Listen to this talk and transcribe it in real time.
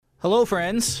Hello,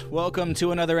 friends. Welcome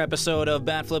to another episode of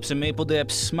Bat Flips and Maple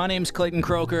Dips. My name's Clayton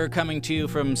Croker, coming to you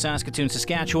from Saskatoon,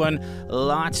 Saskatchewan.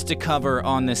 Lots to cover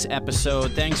on this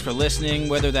episode. Thanks for listening,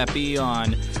 whether that be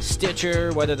on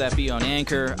Stitcher, whether that be on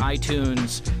Anchor,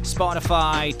 iTunes,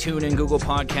 Spotify, TuneIn, Google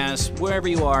Podcasts, wherever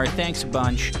you are. Thanks a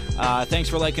bunch. Thanks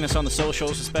for liking us on the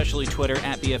socials, especially Twitter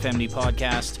at BFMD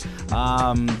Podcast.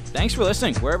 Thanks for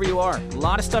listening, wherever you are. A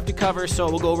lot of stuff to cover, so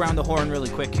we'll go around the horn really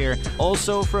quick here.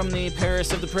 Also from the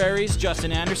Paris of the Prairies,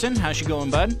 Justin Anderson. How's you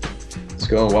going, bud? It's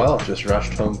going well. Just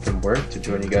rushed home from work to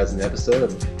join you guys in the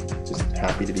episode. I'm just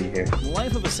happy to be here.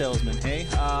 Life of a salesman, hey?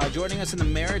 Joining us in the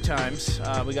Maritimes,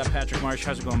 we got Patrick Marsh.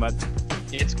 How's it going, bud?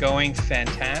 It's going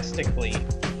fantastically.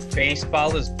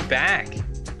 Baseball is back.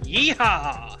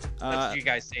 Yeehaw! That's what you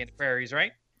guys say in the prairies,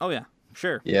 right? Oh, yeah.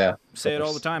 Sure. Yeah. Say it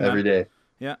all the time, every man. day.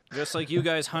 Yeah. Just like you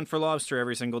guys hunt for lobster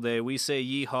every single day. We say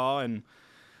yeehaw and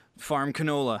farm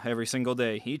canola every single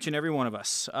day, each and every one of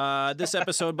us. This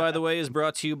episode, by the way, is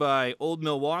brought to you by Old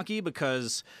Milwaukee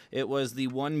because it was the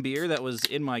one beer that was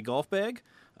in my golf bag.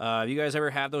 Have you guys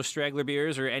ever had those straggler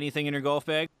beers or anything in your golf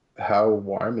bag? How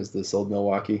warm is this Old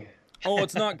Milwaukee? Oh,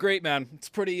 it's not great, man. It's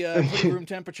pretty room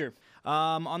temperature.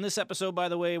 On this episode, by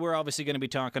the way, we're obviously going to be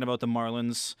talking about the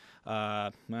Marlins.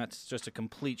 That's just a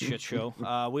complete shit show.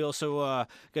 We also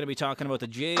going to be talking about the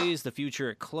Jays, the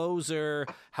future at closer,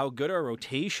 how good our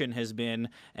rotation has been,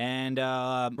 and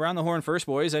around the horn first,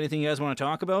 boys. Anything you guys want to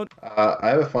talk about? I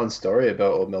have a fun story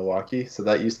about Old Milwaukee. So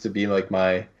that used to be like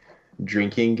my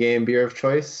drinking game beer of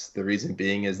choice. The reason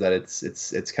being is that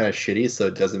it's kind of shitty, so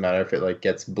it doesn't matter if it like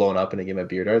gets blown up in a game of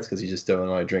beer darts because you just don't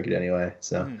want to drink it anyway.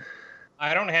 So.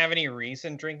 I don't have any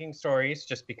recent drinking stories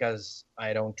just because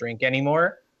I don't drink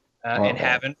anymore and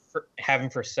haven't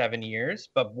for 7 years.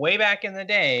 But way back in the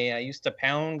day, I used to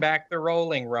pound back the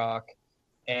Rolling Rock.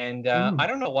 And I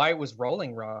don't know why it was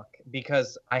Rolling Rock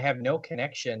because I have no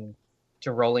connection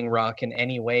to Rolling Rock in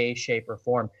any way, shape, or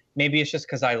form. Maybe it's just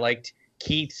because I liked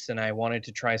Keith's and I wanted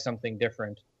to try something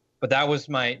different. But that was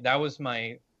my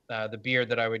the beer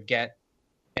that I would get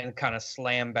and kind of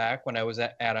slam back when I was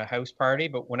at a house party.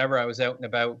 But whenever I was out and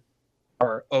about,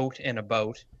 or out and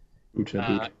about,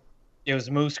 it was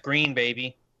Moose Green,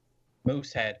 baby.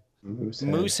 Moosehead.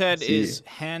 Moosehead is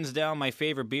hands down my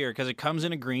favorite beer because it comes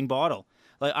in a green bottle.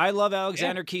 Like, I love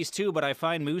Alexander Keith's too, but I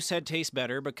find Moosehead tastes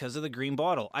better because of the green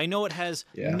bottle. I know it has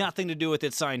nothing to do with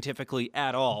it scientifically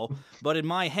at all, but in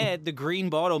my head, the green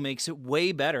bottle makes it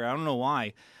way better. I don't know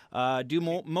why. Do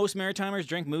most Maritimers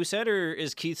drink Moosehead, or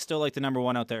is Keith still like the number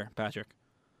one out there, Patrick?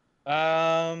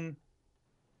 I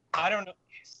don't know.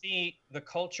 See, the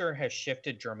culture has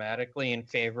shifted dramatically in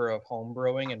favor of home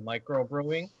brewing and micro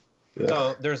brewing. Yeah.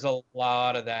 So there's a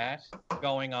lot of that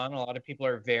going on. A lot of people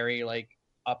are very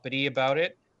uppity about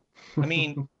it. I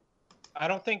mean, I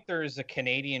don't think there's a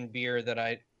Canadian beer that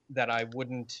I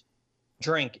wouldn't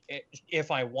drink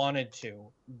if I wanted to,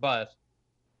 but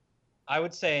I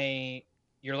would say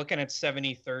you're looking at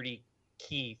 70-30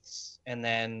 Keiths and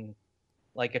then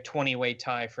like a 20-way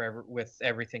tie with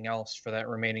everything else for that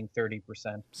remaining 30%.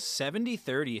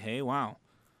 70-30, hey, wow.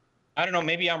 I don't know,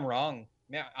 maybe I'm wrong.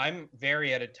 Yeah, I'm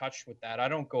very out of touch with that. I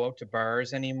don't go out to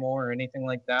bars anymore or anything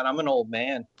like that. I'm an old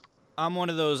man. I'm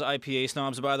one of those IPA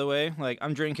snobs, by the way. Like,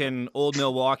 I'm drinking Old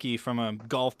Milwaukee from a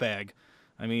golf bag.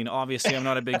 I mean, obviously, I'm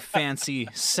not a big fancy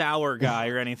sour guy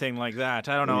or anything like that.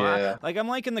 I don't know. Yeah. I'm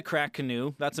liking the Crack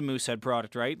Canoe. That's a Moosehead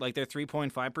product, right? Like, they're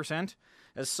 3.5%.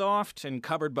 As soft and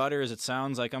covered butter as it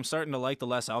sounds, like, I'm starting to like the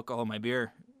less alcohol in my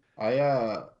beer.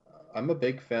 I'm a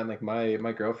big fan. Like,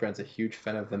 my girlfriend's a huge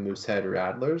fan of the Moosehead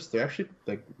Radlers. They're actually,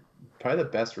 like, probably the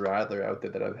best Radler out there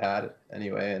that I've had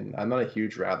anyway. And I'm not a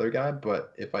huge Radler guy,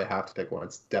 but if I have to pick one,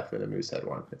 it's definitely the Moosehead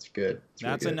one. It's good.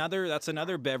 That's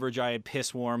another beverage I had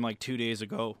piss warm like 2 days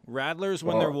ago. Radlers,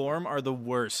 when they're warm, are the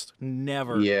worst.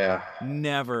 Never. Yeah.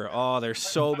 Never. Oh, they're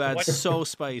so bad. So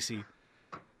spicy.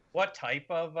 What type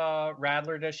of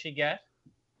Radler does she get?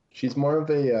 She's more of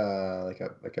a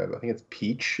I think it's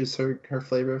peach is her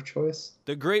flavor of choice.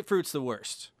 The grapefruit's the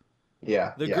worst.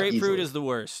 Yeah. The grapefruit is the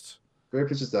worst.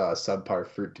 Grapefruit's just a subpar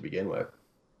fruit to begin with.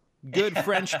 Good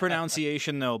French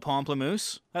pronunciation, though.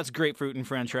 Pamplemousse. That's grapefruit in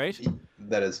French, right?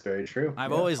 That is very true.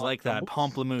 I've always liked that.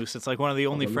 Pamplemousse. It's like one of the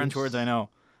only French words I know.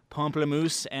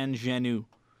 Pamplemousse and genou.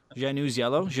 Genou's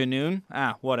yellow? Genoun?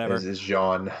 Whatever. This is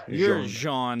Jean. You're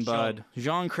Jean, bud.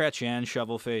 Jean Chrétien,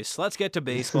 shovel face. Let's get to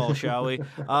baseball, shall we?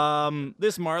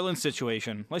 This Marlins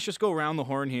situation. Let's just go around the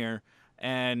horn here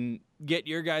and get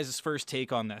your guys' first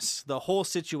take on this. The whole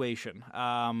situation.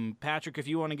 Patrick, if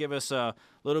you want to give us a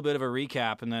little bit of a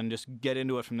recap and then just get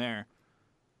into it from there.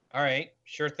 All right,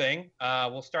 sure thing.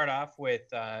 We'll start off with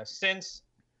since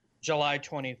July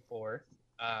 24th,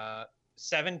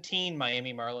 17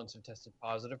 Miami Marlins have tested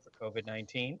positive for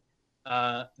COVID-19.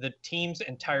 The team's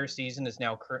entire season is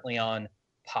now currently on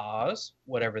pause,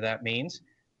 whatever that means.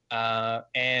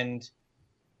 And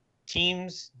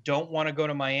teams don't want to go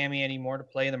to Miami anymore to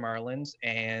play the Marlins,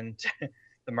 and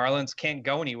the Marlins can't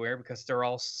go anywhere because they're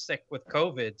all sick with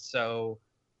COVID. So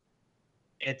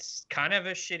it's kind of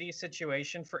a shitty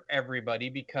situation for everybody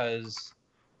because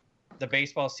the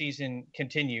baseball season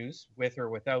continues with or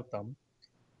without them,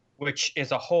 which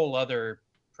is a whole other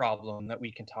problem that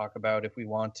we can talk about if we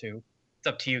want to. It's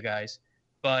up to you guys.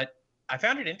 But I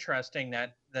found it interesting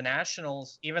that the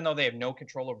Nationals, even though they have no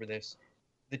control over this,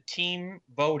 the team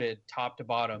voted top to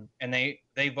bottom, and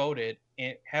they voted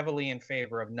heavily in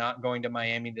favor of not going to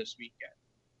Miami this weekend.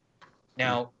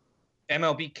 Now,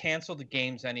 MLB canceled the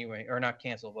games anyway, or not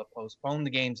canceled, but postponed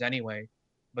the games anyway.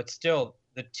 But still,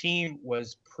 the team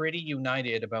was pretty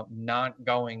united about not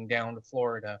going down to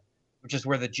Florida, which is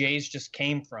where the Jays just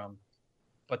came from.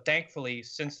 But thankfully,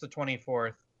 since the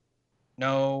 24th,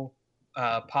 no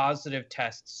positive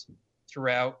tests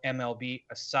throughout MLB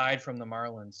aside from the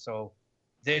Marlins. So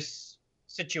this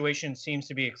situation seems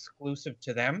to be exclusive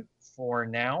to them for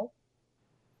now.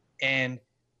 And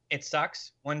it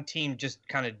sucks. One team just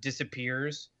kind of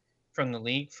disappears from the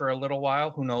league for a little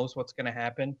while. Who knows what's going to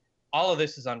happen? All of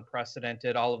this is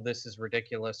unprecedented. All of this is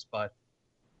ridiculous. But,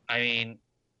 I mean,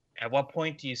 at what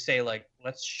point do you say, like,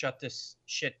 let's shut this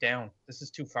shit down? This is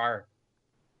too far.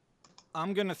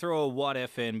 I'm going to throw a what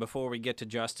if in before we get to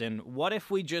Justin. What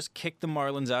if we just kick the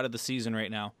Marlins out of the season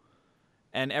right now?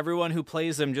 And everyone who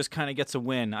plays them just kind of gets a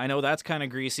win. I know that's kind of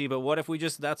greasy, but what if we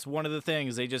just, that's one of the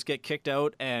things, they just get kicked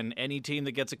out, and any team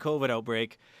that gets a COVID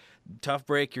outbreak, tough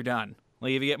break, you're done.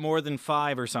 Like if you get more than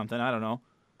 5 or something, I don't know.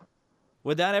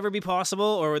 Would that ever be possible,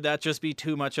 or would that just be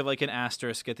too much of like an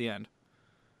asterisk at the end?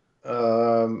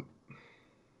 I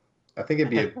think it'd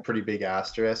be a pretty big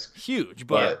asterisk. Huge,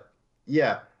 but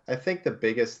yeah, I think the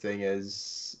biggest thing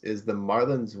is the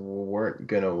Marlins weren't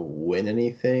gonna win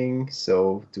anything.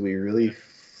 So do we really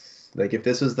like if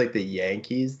this was like the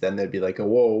Yankees, then they'd be like a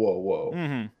whoa.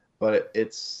 Mm-hmm. But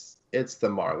it's the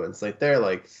Marlins. Like they're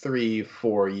like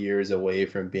 3-4 years away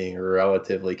from being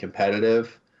relatively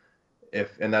competitive.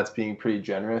 And that's being pretty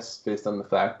generous based on the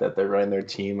fact that they're running their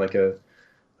team like the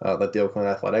Oakland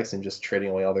Athletics and just trading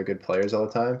away all their good players all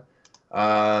the time.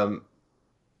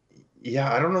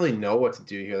 Yeah, I don't really know what to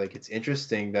do here. Like, it's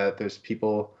interesting that there's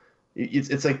people.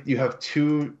 It's like you have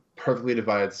two perfectly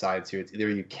divided sides here. It's either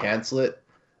you cancel it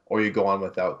or you go on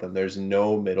without them. There's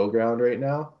no middle ground right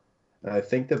now. And I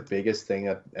think the biggest thing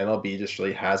that MLB just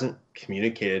really hasn't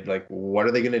communicated, like, what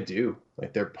are they going to do?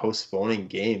 Like, they're postponing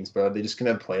games, but are they just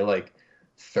going to play, like,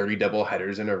 30 double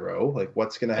headers in a row? Like,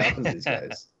 what's going to happen to these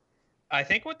guys? I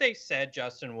think what they said,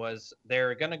 Justin, was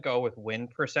they're going to go with win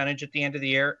percentage at the end of the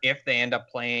year if they end up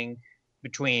playing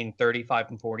between 35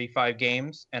 and 45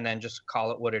 games and then just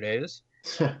call it what it is.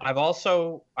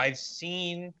 I've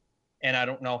seen, and I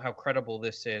don't know how credible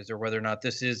this is or whether or not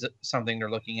this is something they're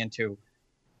looking into.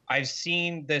 I've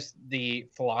seen the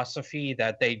philosophy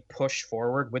that they push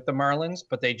forward with the Marlins,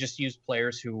 but they just use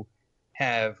players who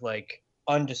have like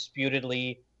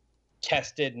undisputedly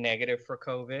tested negative for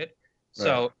COVID. Right.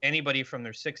 So anybody from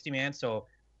their 60-man. So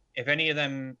if any of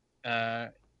them,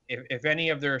 if any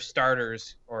of their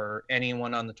starters or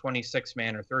anyone on the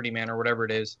 26-man or 30-man or whatever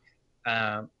it is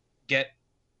get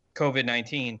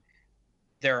COVID-19,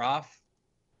 they're off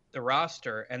the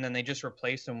roster, and then they just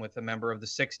replace them with a member of the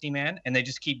 60-man, and they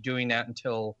just keep doing that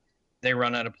until they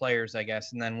run out of players, I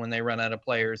guess. And then when they run out of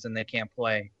players, then they can't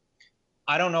play.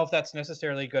 I don't know if that's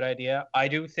necessarily a good idea. I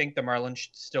do think the Marlins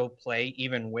should still play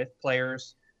even with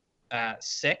players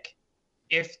sick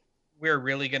if we're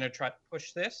really going to try to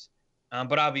push this.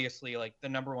 But obviously, like, the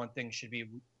number one thing should be,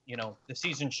 the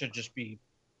season should just be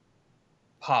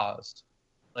paused.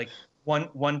 Like,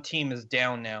 one team is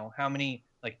down now. How many,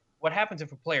 like, what happens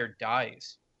if a player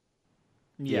dies?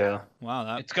 Yeah.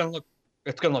 Wow. It's gonna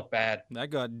look bad. That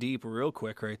got deep real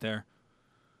quick right there.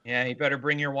 Yeah, you better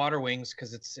bring your water wings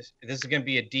because this is going to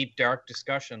be a deep, dark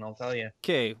discussion, I'll tell you.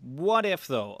 Okay, what if,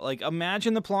 though? Like,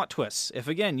 imagine the plot twists. If,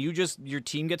 again, your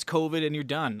team gets COVID and you're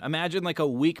done. Imagine, like, a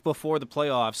week before the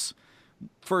playoffs,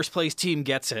 first-place team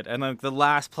gets it, and, like, the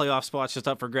last playoff spot's just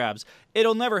up for grabs.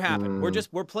 It'll never happen.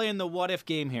 We're playing the what-if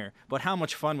game here. But how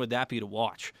much fun would that be to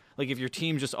watch? Like, if your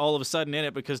team's just all of a sudden in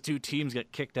it because two teams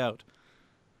get kicked out.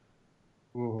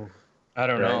 Ooh, I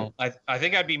don't know. I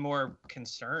think I'd be more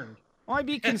concerned. Well, I'd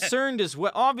be concerned as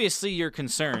well. Obviously, you're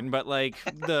concerned, but like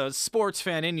the sports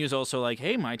fan in you is also like,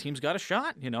 hey, my team's got a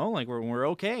shot. Like we're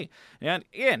okay. And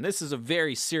again, this is a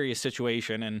very serious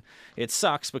situation, and it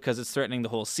sucks because it's threatening the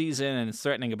whole season and it's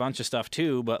threatening a bunch of stuff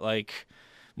too. But like,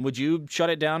 would you shut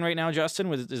it down right now,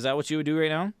 Justin? Is that what you would do right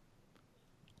now?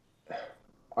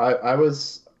 I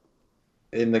was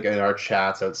in our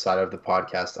chats outside of the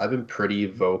podcast. I've been pretty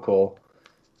vocal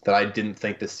that I didn't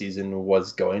think the season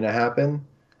was going to happen.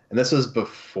 And this was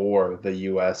before the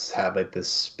U.S. had like this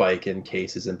spike in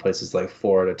cases in places like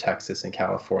Florida, Texas, and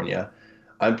California.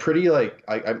 I'm pretty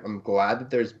I'm glad that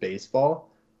there's baseball,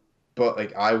 but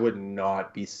like I would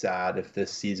not be sad if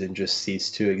this season just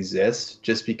ceased to exist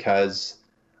just because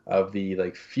of the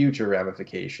like future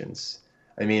ramifications.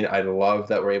 I mean, I love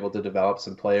that we're able to develop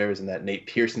some players and that Nate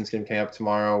Pearson's going to come up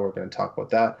tomorrow. We're going to talk about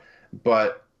that.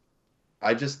 But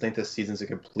I just think this season's a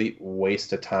complete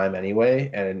waste of time anyway.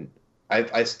 And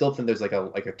I still think there's like a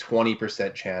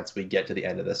 20% chance we get to the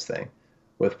end of this thing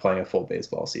with playing a full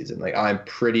baseball season. Like I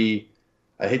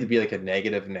hate to be like a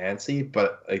negative Nancy,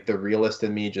 but like the realist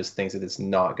in me just thinks that it's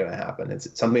not going to happen.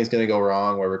 Something's going to go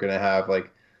wrong where we're going to have like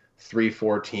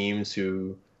 3-4 teams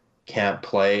who can't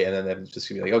play, and then they're just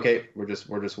going to be like, okay, we're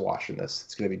just washing this.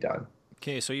 It's going to be done.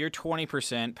 Okay, so you're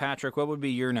 20%. Patrick, what would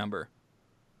be your number?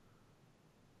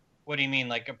 What do you mean,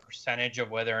 like a percentage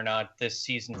of whether or not this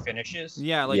season finishes?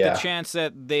 Yeah, the chance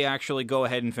that they actually go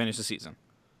ahead and finish the season.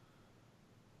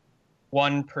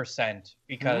 1%,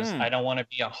 because I don't want to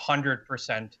be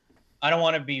 100%. I don't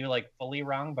want to be like fully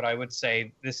wrong, but I would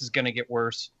say this is going to get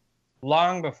worse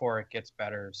long before it gets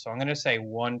better. So I'm going to say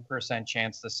 1%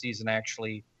 chance the season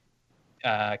actually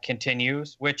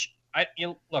continues, which I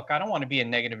don't want to be a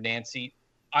negative Nancy.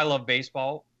 I love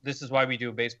baseball. This is why we do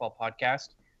a baseball podcast.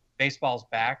 Baseball's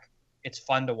back. It's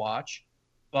fun to watch,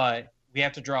 but we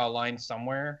have to draw a line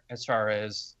somewhere as far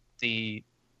as the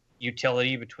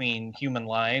utility between human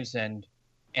lives and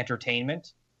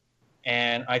entertainment.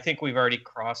 And I think we've already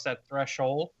crossed that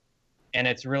threshold, and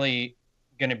it's really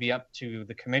going to be up to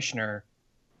the commissioner,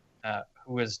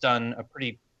 who has done a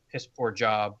pretty piss poor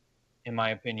job, in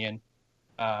my opinion,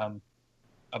 of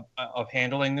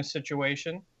handling this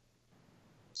situation.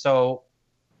 So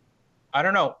I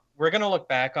don't know. We're going to look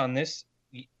back on this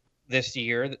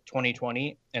year,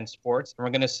 2020, and sports, and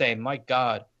we're going to say, my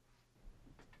God,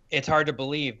 it's hard to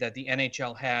believe that the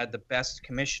NHL had the best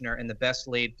commissioner and the best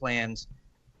laid plans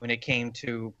when it came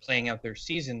to playing out their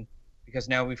season, because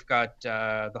now we've got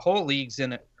the whole leagues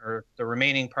in it, or the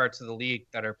remaining parts of the league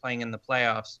that are playing in the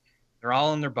playoffs. They're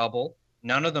all in their bubble.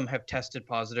 None of them have tested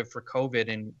positive for COVID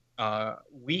in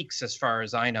weeks, as far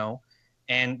as I know.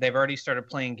 And they've already started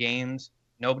playing games.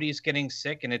 Nobody's getting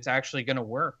sick, and it's actually going to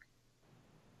work.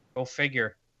 Go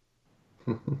figure.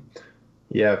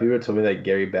 Yeah, if you would have told me that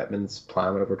Gary Bettman's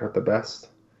plan would have worked out the best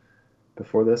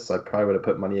before this, I probably would have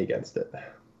put money against it.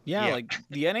 Yeah, like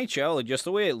the NHL, just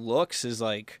the way it looks is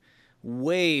like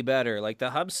way better. Like the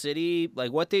Hub City,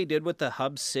 like what they did with the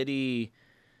Hub City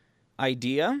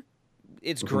idea,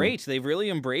 it's great. They've really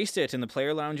embraced it, and the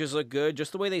player lounges look good.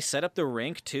 Just the way they set up the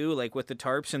rink too, like with the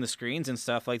tarps and the screens and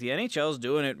stuff. Like the NHL's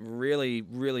doing it really,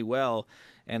 really well,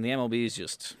 and the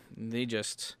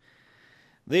MLB's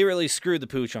they really screwed the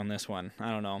pooch on this one.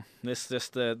 I don't know.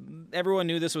 Everyone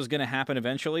knew this was going to happen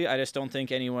eventually. I just don't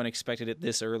think anyone expected it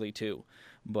this early too.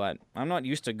 But I'm not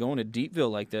used to going to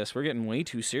Deepville like this. We're getting way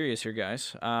too serious here,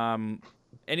 guys.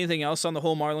 Anything else on the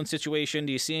whole Marlin situation?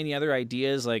 Do you see any other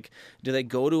ideas? Like, do they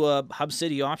go to a Hub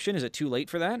City option? Is it too late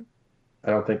for that?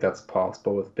 I don't think that's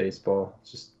possible with baseball.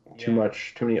 It's just too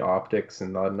many optics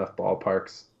and not enough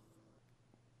ballparks.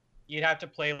 You'd have to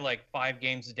play like 5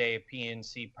 games a day at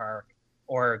PNC Park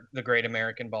or the Great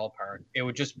American Ballpark. It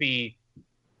would just be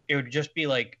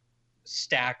like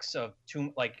stacks of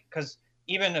because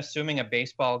even assuming a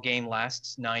baseball game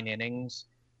lasts 9 innings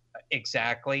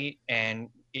exactly, and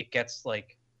it gets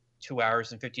like 2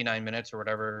 hours and 59 minutes or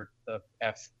whatever the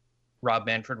F Rob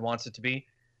Manfred wants it to be.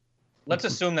 Let's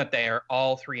assume that they are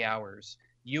all 3 hours.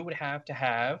 You would have to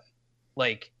have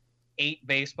like 8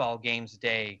 baseball games a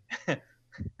day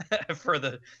for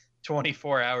the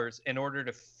 24 hours in order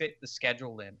to fit the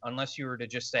schedule in, unless you were to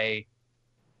just say,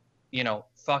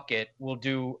 fuck it, we'll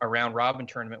do a round robin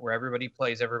tournament where everybody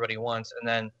plays everybody once, and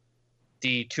then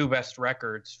the 2 best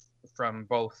records from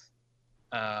both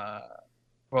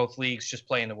leagues just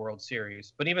play in the World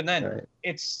Series. But even then,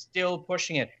 It's still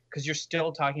pushing it, because you're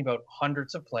still talking about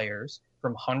hundreds of players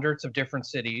from hundreds of different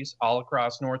cities all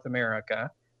across North America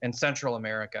and Central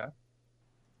America,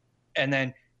 and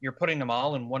then you're putting them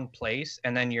all in one place,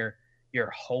 and then you're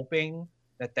hoping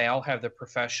that they all have the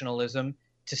professionalism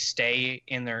to stay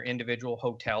in their individual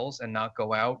hotels and not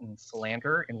go out and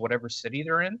philander in whatever city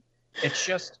they're in.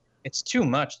 It's too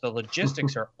much. The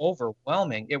logistics are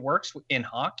overwhelming. It works in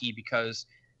hockey because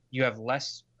you have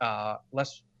less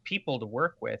people to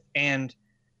work with, and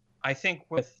I think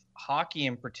with hockey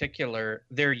in particular,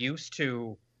 they're used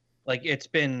to, like, it's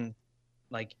been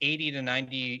like 80 to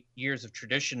 90 years of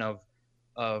tradition of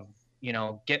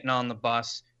getting on the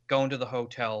bus, going to the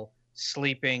hotel,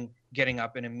 sleeping, getting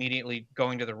up, and immediately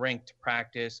going to the rink to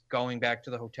practice, going back to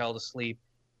the hotel to sleep.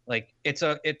 Like,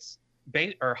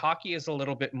 hockey is a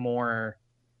little bit more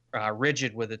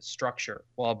rigid with its structure,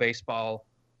 while baseball,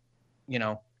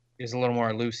 is a little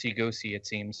more loosey-goosey, it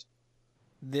seems.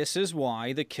 This is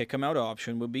why the kick 'em out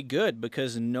option would be good,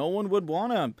 because no one would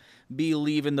want to be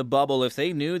leaving the bubble if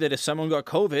they knew that if someone got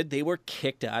COVID, they were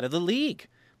kicked out of the league.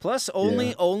 Plus,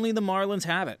 only the Marlins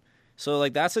have it. So,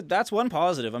 like, that's one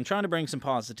positive. I'm trying to bring some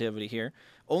positivity here.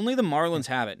 Only the Marlins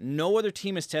have it. No other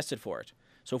team is tested for it.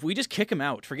 So if we just kick them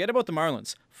out, forget about the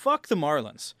Marlins. Fuck the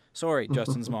Marlins. Sorry,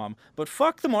 Justin's mom. But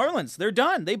fuck the Marlins. They're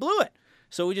done. They blew it.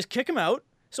 So we just kick them out.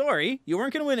 Sorry, you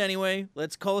weren't going to win anyway.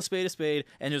 Let's call a spade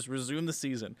and just resume the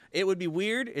season. It would be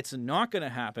weird. It's not going to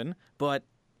happen. But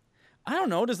I don't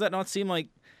know. Does it not seem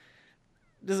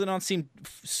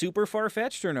super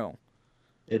far-fetched or no?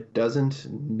 It doesn't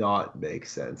not make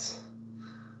sense.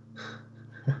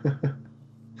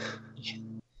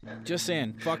 Just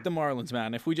saying, fuck the Marlins,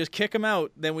 man. If we just kick them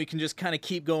out, then we can just kind of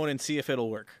keep going and see if it'll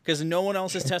work. Because no one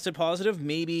else has tested positive.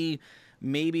 Maybe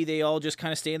they all just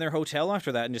kind of stay in their hotel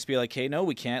after that and just be like, hey, no,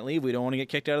 we can't leave. We don't want to get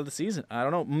kicked out of the season. I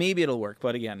don't know. Maybe it'll work,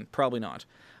 but again, probably not.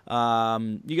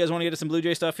 You guys want to get to some Blue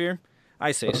Jay stuff here?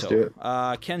 I say Let's so. do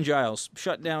it. Ken Giles,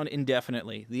 shut down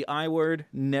indefinitely. The I word,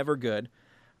 never good.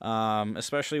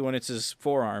 Especially when it's his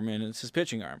forearm and it's his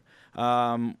pitching arm.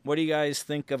 What do you guys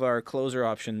think of our closer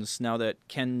options now that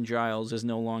Ken Giles is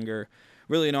no longer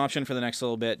really an option for the next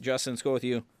little bit? Justin, let's go with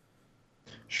you.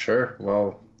 Sure.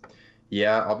 Well,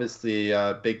 yeah, obviously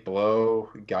big blow,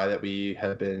 guy that we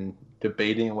have been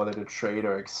debating whether to trade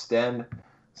or extend.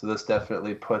 So this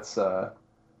definitely puts a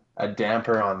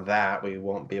damper on that. We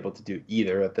won't be able to do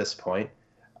either at this point.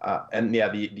 And yeah,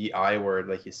 the I word,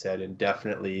 like you said,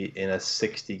 indefinitely in a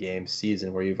 60-game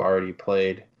season where you've already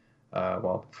played,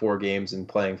 4 games and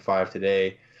playing 5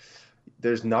 today.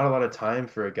 There's not a lot of time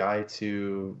for a guy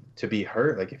to be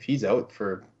hurt. Like, if he's out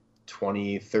for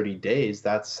 20, 30 days,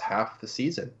 that's half the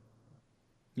season.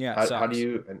 Yeah. How do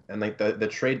you, and like the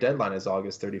trade deadline is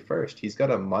August 31st. He's got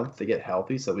a month to get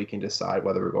healthy so we can decide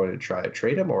whether we're going to try to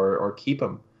trade him or keep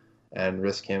him and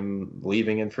risk him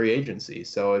leaving in free agency.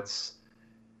 So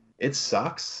it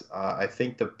sucks. I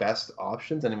think the best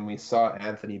options, and when we saw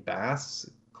Anthony Bass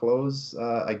close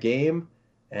a game,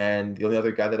 and the only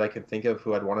other guy that I can think of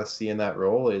who I'd want to see in that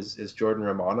role is Jordan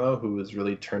Romano, who has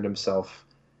really turned himself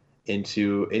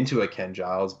into a Ken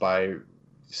Giles by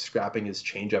scrapping his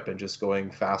changeup and just going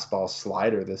fastball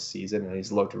slider this season, and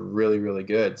he's looked really, really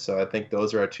good. So I think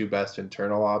those are our 2 best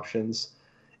internal options.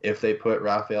 If they put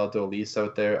Rafael Dolis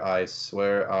out there, I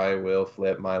swear I will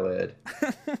flip my lid.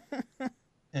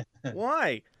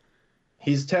 Why?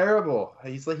 He's terrible.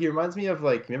 He reminds me of,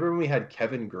 like, remember when we had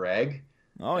Kevin Gregg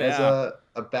as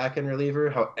a back-end reliever?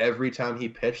 How every time he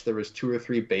pitched there was 2 or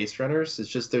 3 base runners. It's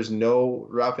just there's no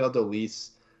Rafael Dolis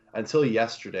until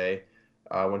yesterday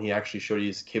when he actually showed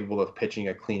he's capable of pitching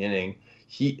a clean inning.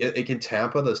 In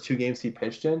Tampa, those 2 games he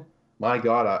pitched in, my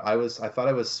God, I thought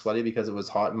I was sweaty because it was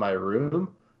hot in my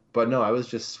room, but no, I was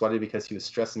just sweaty because he was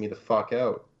stressing me the fuck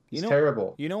out. It's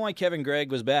terrible. You know why Kevin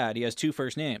Gregg was bad? He has 2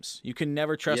 first names. You can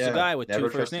never trust a guy with 2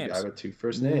 first names. Never trust a guy with 2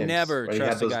 first names. Never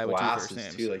trust a guy with 2 first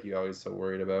names. Too, like you're always so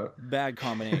worried about. Bad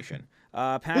combination.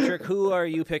 Patrick, who are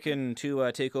you picking to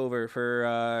take over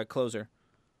for closer?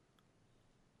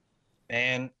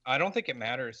 And I don't think it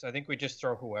matters. I think we just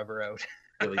throw whoever out.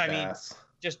 Really I mean,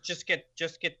 just get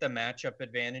the matchup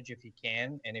advantage if you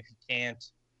can, and if you can't,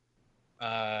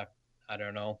 I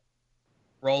don't know,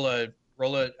 roll a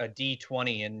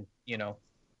D20 and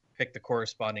pick the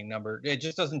corresponding number. It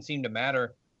just doesn't seem to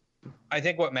matter. I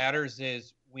think what matters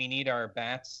is we need our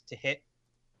bats to hit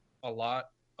a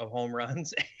lot of home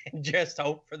runs and just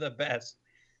hope for the best.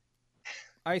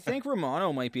 I think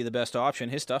Romano might be the best option.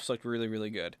 His stuff's looked really, really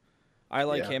good. I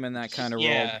like him in that kind of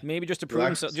role. Maybe just to prove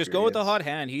himself. Just go with the hot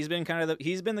hand. He's been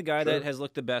the guy that has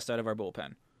looked the best out of our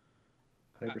bullpen.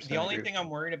 The only thing I'm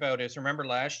worried about is, remember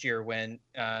last year when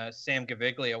Sam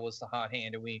Gaviglia was the hot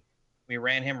hand, and we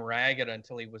ran him ragged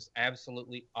until he was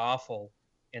absolutely awful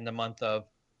in the month of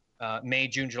May,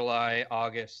 June, July,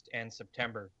 August, and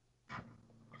September.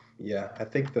 Yeah, I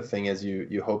think the thing is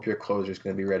you hope your closer is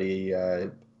going to be ready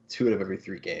 2 out of every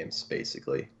 3 games,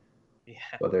 basically.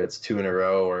 whether it's 2 in a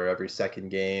row or every second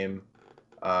game.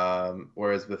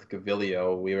 Whereas with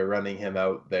Gaviglio, we were running him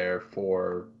out there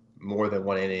for more than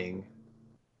 1 inning,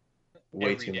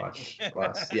 way Every too day.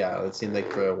 much. Yeah, it seemed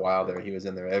like for a while there he was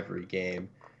in there every game,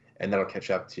 and that'll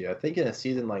catch up to you. I think in a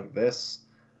season like this,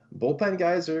 bullpen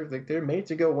guys are like they're made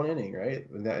to go 1 inning, right?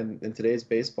 In today's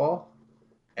baseball,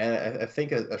 and I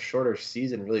think a shorter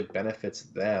season really benefits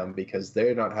them because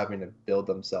they're not having to build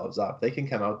themselves up. They can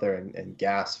come out there and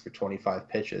gas for 25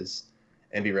 pitches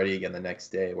and be ready again the next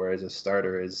day, whereas a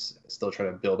starter is still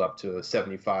trying to build up to a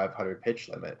 7,500 pitch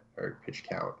limit or pitch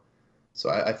count. So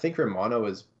I think Romano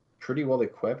is pretty well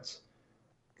equipped.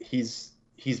 He's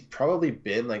probably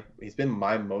been he's been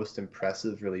my most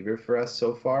impressive reliever for us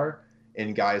so far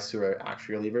in guys who are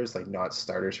actually relievers, like not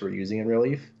starters who are using in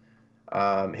relief.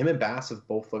 Him and Bass have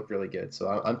both looked really good,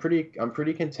 so I'm pretty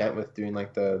content with doing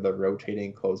like the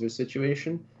rotating closer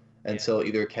situation until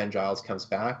either Ken Giles comes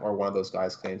back or one of those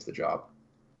guys claims the job.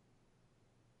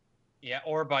 Yeah,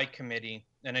 or by committee,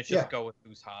 and it's just go with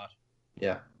who's hot.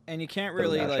 Yeah. And you can't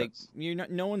really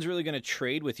no one's really going to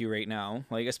trade with you right now,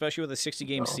 like especially with a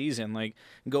 60-game season. Like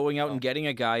going out and getting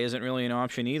a guy isn't really an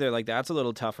option either. Like that's a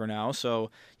little tougher now. So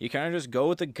you kind of just go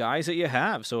with the guys that you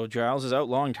have. So if Giles is out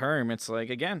long term, it's like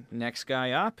again next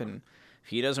guy up, and if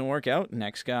he doesn't work out,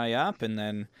 next guy up, and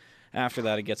then after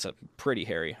that it gets pretty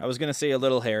hairy. I was going to say a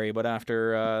little hairy, but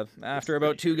after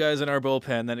about 2 guys in our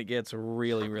bullpen, then it gets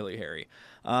really really hairy.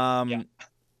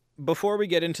 Before we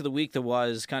get into the week that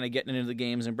was, kind of getting into the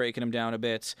games and breaking them down a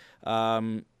bit,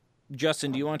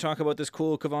 Justin, do you want to talk about this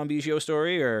cool Cavan Biggio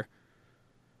story? Or?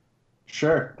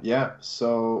 Sure, yeah.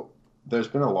 So there's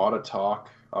been a lot of talk.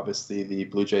 Obviously, the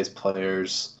Blue Jays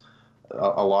players,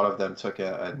 a lot of them took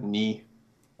a knee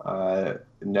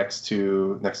next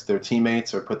to their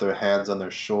teammates or put their hands on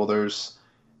their shoulders.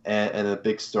 And a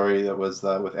big story that was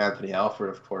with Anthony Alford,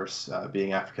 of course,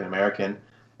 being African-American.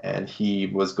 And he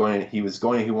wanted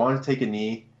to take a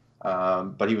knee,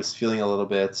 but he was feeling a little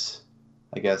bit,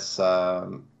 I guess,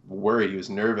 worried. He was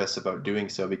nervous about doing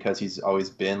so because he's always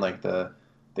been like the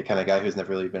kind of guy who's never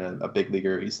really been a big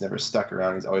leaguer. He's never stuck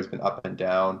around. He's always been up and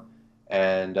down.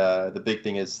 And the big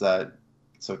thing is that,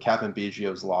 so Cavan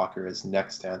Biggio's locker is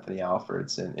next to Anthony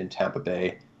Alford's in Tampa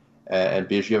Bay. And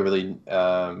Biggio really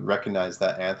recognized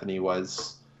that Anthony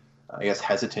was, I guess,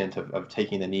 hesitant of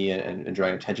taking the knee and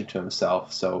drawing attention to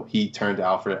himself. So he turned to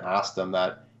Alfred and asked them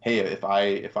that, hey, if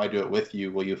I do it with you,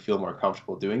 will you feel more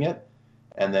comfortable doing it?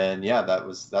 And then,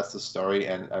 that's the story.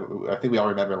 And I think we all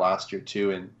remember last year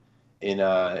too,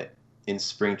 in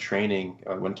spring training,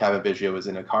 when Cavan Biggio was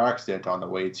in a car accident on the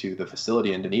way to the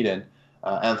facility in Dunedin,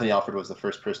 Anthony Alford was the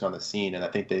first person on the scene. And I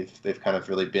think they've kind of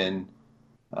really been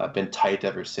tight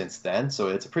ever since then. So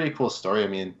it's a pretty cool story. I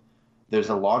mean, there's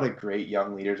a lot of great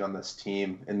young leaders on this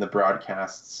team. In the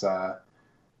broadcasts,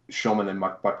 Shulman and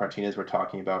Buck Martinez were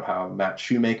talking about how Matt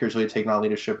Shoemaker's really taken on a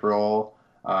leadership role,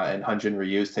 and Hyun-Jin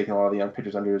Ryu's taking a lot of the young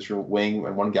pitchers under his wing.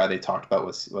 And one guy they talked about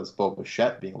was Bo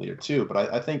Bichette being a leader too.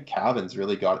 But I think Cavan's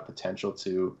really got potential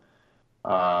to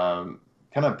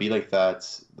kind of be like that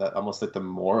almost like the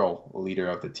moral leader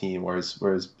of the team,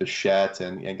 whereas Bichette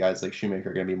and guys like Shoemaker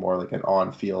are going to be more like an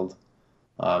on-field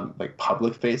like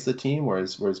public face of the team,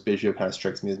 whereas Biggio kind of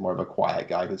strikes me as more of a quiet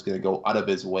guy who's going to go out of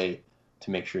his way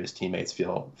to make sure his teammates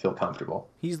feel comfortable.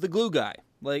 He's the glue guy.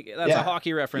 Like that's a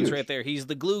hockey reference right there. He's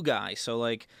the glue guy. So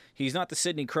like he's not the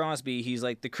Sidney Crosby. He's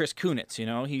like the Chris Kunitz. You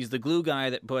know, he's the glue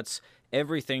guy that puts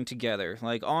everything together,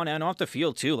 like on and off the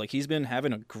field too. Like he's been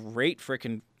having a great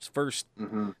freaking first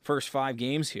 5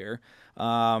 games here.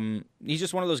 He's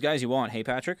just one of those guys you want. Hey,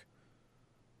 Patrick.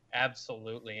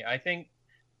 Absolutely. I think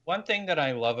one thing that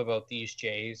I love about these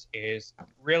Jays is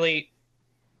really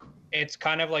it's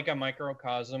kind of like a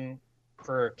microcosm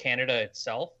for Canada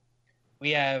itself.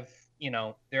 We have,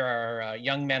 there are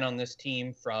young men on this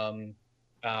team from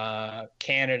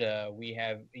Canada. We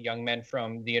have young men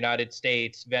from the United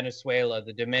States, Venezuela,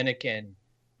 the Dominican,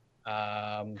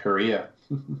 Korea.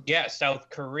 South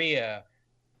Korea.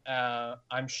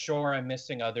 I'm sure I'm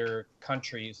missing other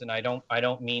countries, and I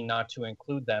don't mean not to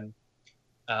include them.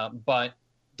 But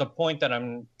the point that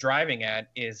I'm driving at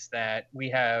is that we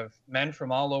have men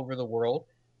from all over the world,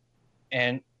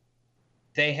 and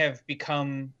they have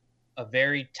become a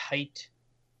very tight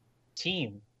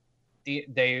team.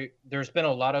 There's been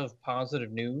a lot of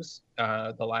positive news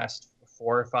the last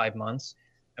 4 or 5 months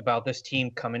about this team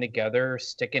coming together,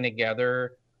 sticking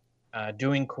together,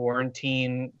 doing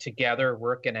quarantine together,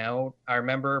 working out. I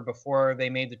remember before they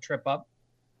made the trip up,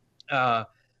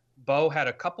 Bo had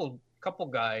a couple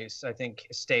guys, I think,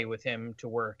 stay with him to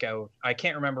work out. I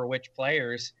can't remember which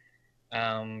players,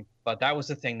 but that was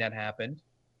the thing that happened.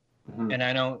 Mhm. And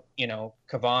I know,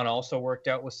 Kavan also worked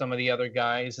out with some of the other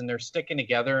guys, and they're sticking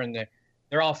together, and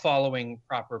they're all following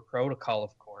proper protocol,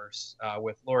 of course,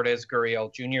 with Lourdes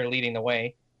Gurriel Jr. leading the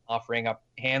way, offering up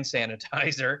hand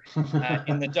sanitizer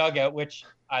in the dugout, which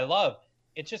I love.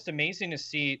 It's just amazing to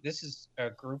see. This is a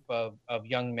group of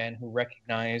young men who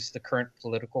recognize the current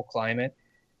political climate,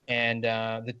 and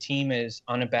the team is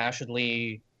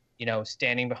unabashedly,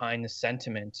 standing behind the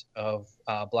sentiment of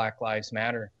Black Lives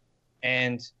Matter.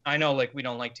 And I know, like, we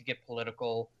don't like to get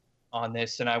political on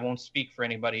this, and I won't speak for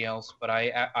anybody else, but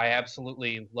I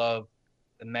absolutely love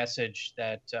the message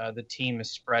that the team is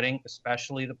spreading,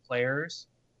 especially the players.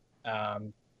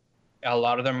 Um, a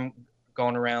lot of them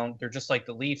going around, they're just like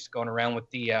the Leafs going around with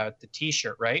the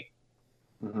T-shirt, right?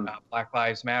 Mhm. Black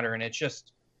Lives Matter, and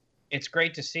it's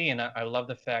great to see, and I love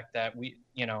the fact that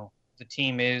the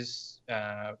team is,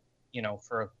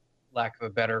 for lack of a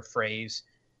better phrase,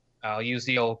 I'll use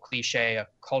the old cliche, a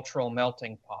cultural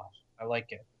melting pot. I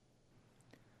like it.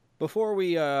 Before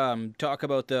we talk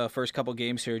about the first couple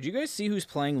games here, do you guys see who's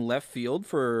playing left field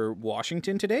for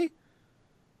Washington today?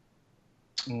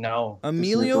 No.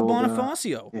 Emilio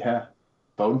Bonifacio. Yeah,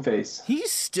 Boneface.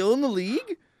 He's still in the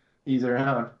league? He's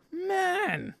around.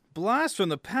 Man, blast from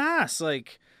the past.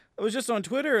 Like, I was just on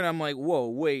Twitter and I'm like, whoa,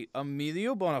 wait,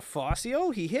 Emilio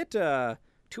Bonifacio? He hit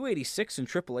 286 in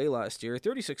AAA last year,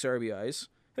 36 RBIs,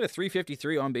 hit a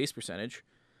 353 on base percentage.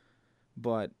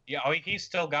 But yeah, he's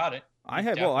still got it.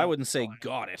 I wouldn't say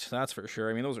got it. That's for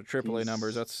sure. I mean, those are AAA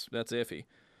numbers. That's iffy.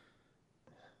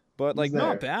 But like,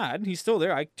 not bad. He's still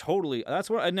there.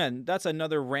 And then that's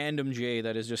another random J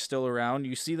that is just still around.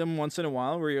 You see them once in a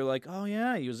while where you're like, oh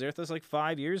yeah, he was there. That's like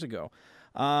 5 years ago.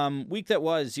 Week that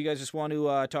was. You guys just want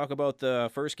to talk about the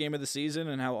first game of the season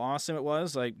and how awesome it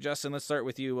was? Like, Justin, let's start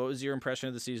with you. What was your impression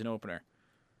of the season opener?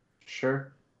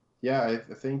 Sure. Yeah,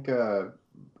 I think a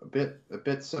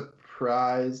bit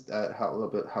surprised at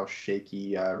how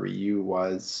shaky Ryu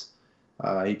was.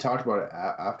 He talked about it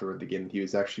afterward the game. He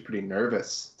was actually pretty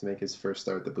nervous to make his first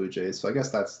start with the Blue Jays. So I guess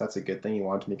that's a good thing. He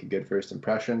wanted to make a good first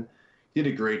impression. He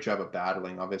did a great job of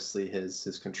battling. Obviously,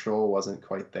 his control wasn't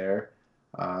quite there,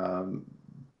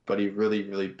 but he really,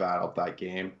 really battled that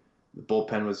game. The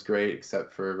bullpen was great,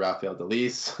 except for Rafael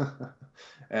Delis,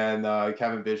 and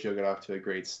Kevin Biggio got off to a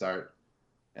great start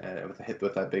with a hit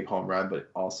with that big home run. But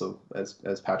also,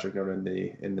 as Patrick noted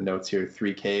in the notes here,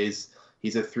 3 Ks.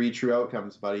 He's a 3 true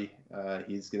outcomes, buddy.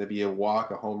 He's going to be a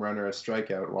walk, a home run, or a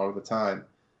strikeout a lot of the time.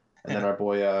 And then our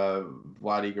boy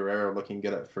Vladdy Guerrero looking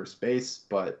good at first base,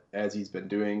 but as he's been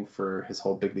doing for his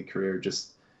whole big league career,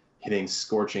 just hitting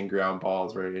scorching ground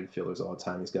balls right at infielders all the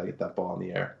time. He's got to get that ball in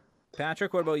the air.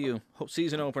 Patrick, what about you?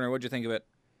 Season opener, what'd you think of it?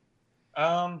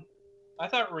 I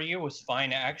thought Ryu was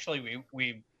fine. Actually,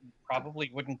 we probably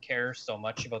wouldn't care so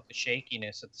much about the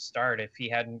shakiness at the start if he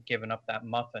hadn't given up that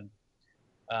muffin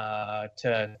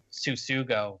to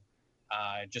Susugo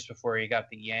just before he got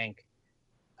the yank.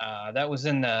 That was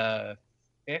in the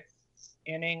 5th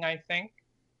inning, I think.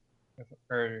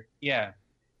 Because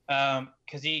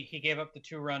he gave up the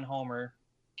 2-run homer,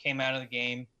 came out of the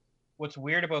game. What's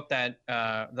weird about that,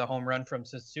 the home run from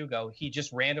Susugo, he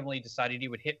just randomly decided he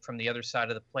would hit from the other side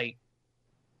of the plate.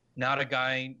 Not a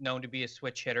guy known to be a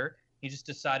switch hitter. He just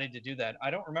decided to do that.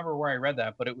 I don't remember where I read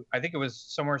that, but I think it was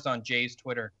somewhere on Jay's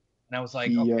Twitter. And I was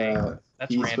like, okay,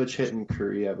 that's random. He switch hit in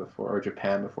Korea or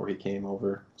Japan before he came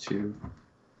over to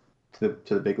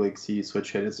the big leagues. He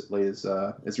switch hit as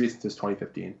recent as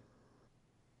 2015.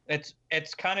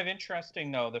 It's kind of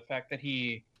interesting though, the fact that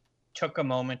he took a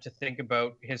moment to think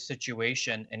about his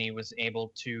situation and he was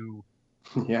able to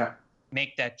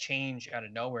make that change out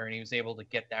of nowhere, and he was able to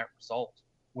get that result,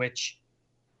 which,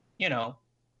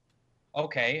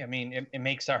 okay, I mean, it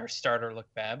makes our starter look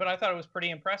bad, but I thought it was pretty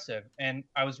impressive. And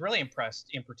I was really impressed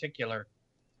in particular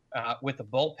with the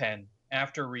bullpen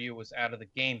after Ryu was out of the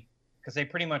game, because they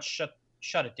pretty much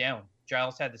shut it down.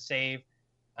 Giles had the save.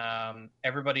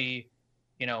 Everybody,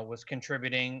 was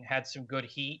contributing, had some good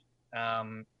heat.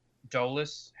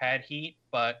 Dolis had heat,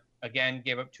 but again,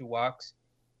 gave up 2 walks.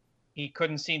 He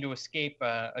couldn't seem to escape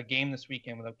a game this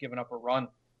weekend without giving up a run.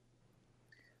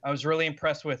 I was really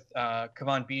impressed with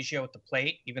Kavan Biggio at the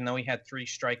plate. Even though he had 3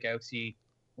 strikeouts, he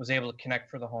was able to connect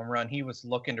for the home run. He was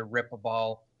looking to rip a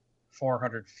ball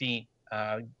 400 feet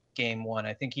game 1.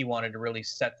 I think he wanted to really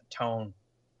set the tone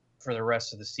for the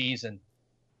rest of the season.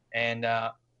 And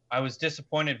I was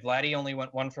disappointed. Vladdy only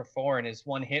went 1 for 4, and his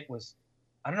one hit was,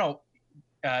 I don't know,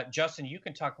 Justin, you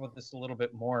can talk about this a little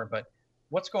bit more, but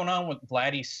what's going on with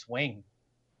Vladdy's swing?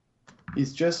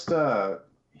 He's just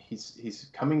he's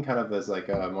coming kind of as like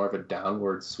more of a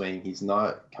downward swing. He's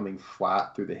not coming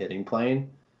flat through the hitting plane.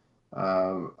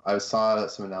 I saw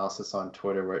some analysis on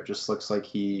Twitter where it just looks like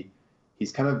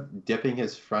he's kind of dipping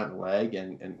his front leg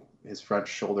and his front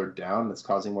shoulder down. It's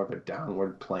causing more of a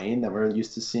downward plane that we're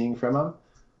used to seeing from him.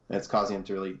 And it's causing him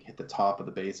to really hit the top of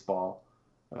the baseball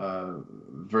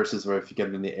versus where if you get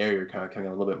it in the air, you're kind of coming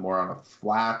a little bit more on a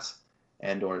flat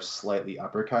and or slightly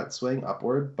uppercut swing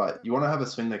upward. But you want to have a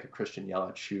swing like a Christian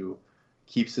Yelich who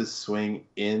keeps his swing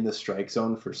in the strike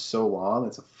zone for so long.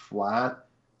 It's a flat,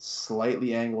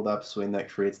 slightly angled up swing that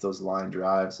creates those line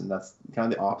drives, and that's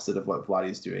kind of the opposite of what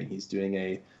Vladdy's doing. He's doing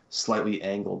a slightly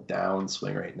angled down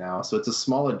swing right now. So it's a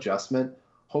small adjustment.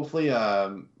 Hopefully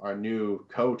our new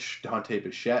coach, Dante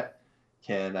Bichette,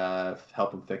 can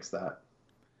help him fix that.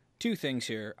 Two things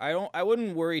here. I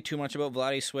wouldn't worry too much about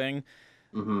Vladdy's swing.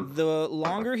 Mm-hmm. The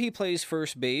longer he plays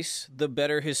first base, the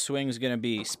better his swing is going to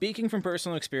be. Speaking from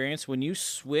personal experience, when you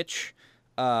switch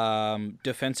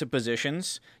defensive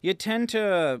positions, you tend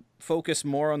to focus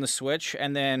more on the switch,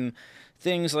 and then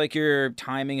things like your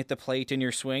timing at the plate and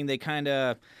your swing, they kind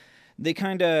of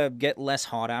get less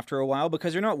hot after a while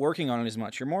because you're not working on it as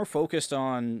much. You're more focused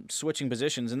on switching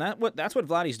positions, and that's what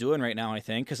Vladdy's doing right now, I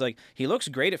think, because like he looks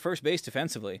great at first base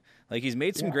defensively. Like he's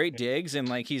made some great digs, and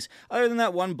like he's other than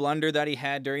that one blunder that he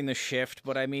had during the shift.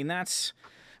 But I mean, that's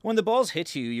when the balls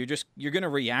hit you, you're gonna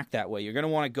react that way. You're gonna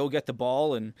want to go get the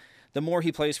ball, and the more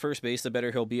he plays first base, the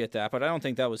better he'll be at that. But I don't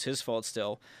think that was his fault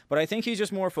still. But I think he's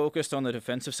just more focused on the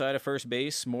defensive side of first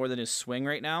base more than his swing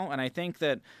right now. And I think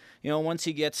that, once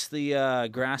he gets the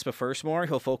grasp of first more,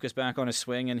 he'll focus back on his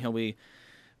swing and he'll be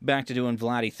back to doing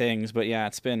Vladdy things. But yeah,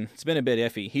 it's been a bit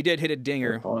iffy. He did hit a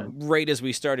dinger right as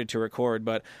we started to record,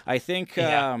 but I think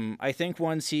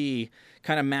once he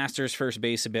kind of masters first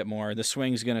base a bit more, the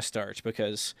swing's going to start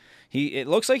because it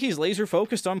looks like he's laser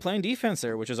focused on playing defense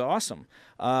there, which is awesome.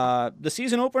 The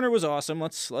season opener was awesome.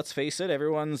 Let's face it,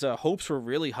 everyone's hopes were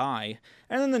really high,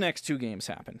 and then the next two games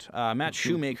happened. Matt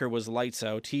Shoemaker was lights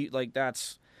out.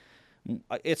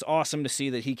 It's awesome to see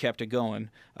that he kept it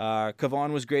going.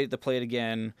 Kevon was great at the plate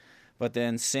again, but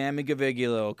then Sammy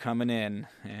Gavigilo coming in.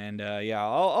 And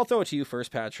I'll throw it to you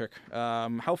first, Patrick.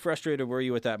 How frustrated were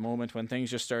you at that moment when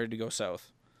things just started to go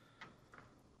south?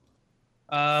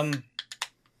 Man,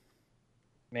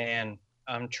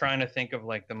 I'm trying to think of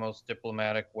like the most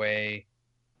diplomatic way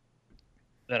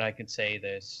that I could say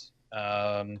this.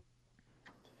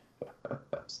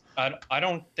 I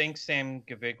don't think Sam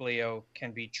Gaviglio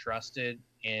can be trusted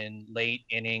in late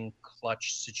inning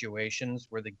clutch situations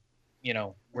where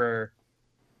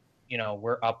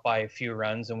we're up by a few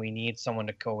runs and we need someone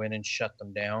to go in and shut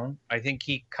them down. I think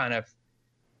he kind of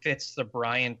fits the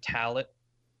Brian Talbot.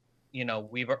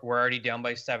 We're already down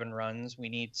by 7 runs. We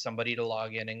need somebody to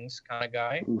log innings kind of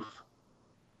guy. Oof.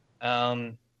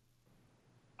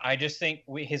 I just think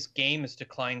his game has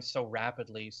declined so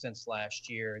rapidly since last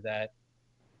year that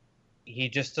he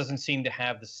just doesn't seem to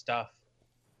have the stuff.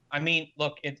 I mean,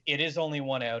 look, it is only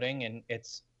one outing, and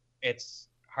it's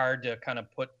hard to kind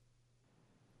of put.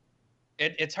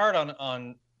 It's hard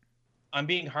on. I'm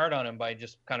being hard on him by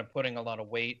just kind of putting a lot of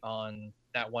weight on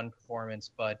that one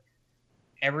performance, but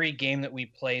every game that we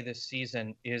play this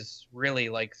season is really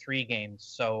like 3 games.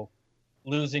 So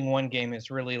losing one game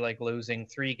is really like losing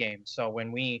 3 games. So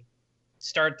when we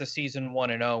start the season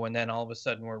 1-0 and then all of a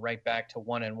sudden we're right back to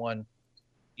 1-1,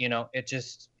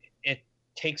 it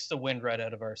takes the wind right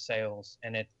out of our sails,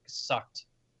 and it sucked.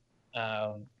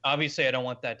 Obviously I don't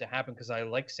want that to happen because I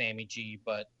like Sammy G,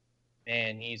 but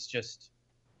man, he's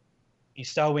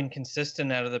so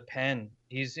inconsistent out of the pen.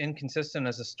 He's inconsistent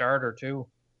as a starter too.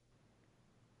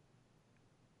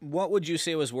 What would you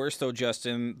say was worse, though,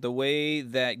 Justin? The way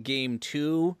that Game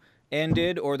 2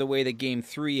 ended or the way that Game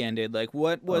 3 ended? Like,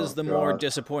 what was more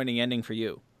disappointing ending for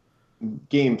you?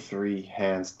 Game 3,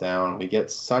 hands down. We get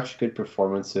such good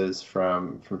performances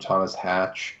from Thomas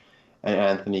Hatch and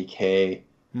Anthony Kay.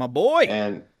 My boy!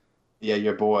 And, yeah,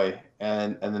 your boy.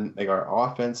 And then, like, our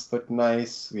offense looked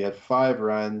nice. We had 5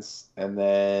 runs, and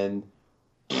then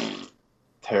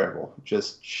terrible.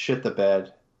 Just shit the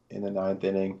bed in the 9th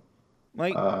inning.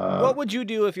 Like, what would you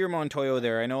do if you're Montoyo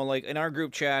there? I know, like, in our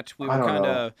group chat, we were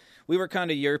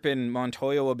kind of yerping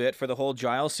Montoyo a bit for the whole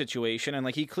Giles situation, and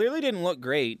like he clearly didn't look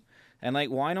great. And like,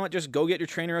 why not just go get your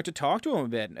trainer out to talk to him a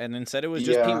bit? And instead, it was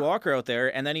just Pete Walker out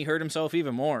there, and then he hurt himself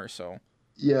even more. So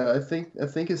yeah, I think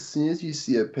as soon as you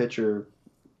see a pitcher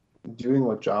doing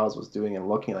what Giles was doing and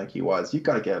looking like he was, you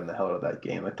got to get him the hell out of that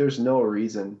game. Like, there's no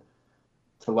reason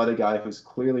to let a guy who's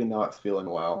clearly not feeling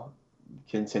well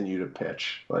continue to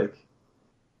pitch. Like,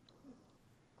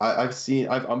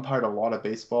 I've umpired a lot of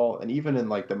baseball, and even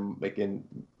in in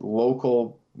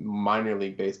local minor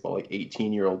league baseball, like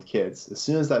 18-year-old kids, as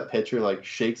soon as that pitcher like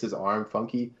shakes his arm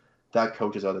funky, that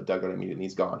coach is out of the dugout immediately.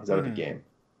 He's gone. He's out of the game.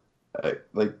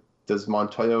 Like, does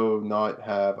Montoyo not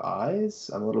have eyes?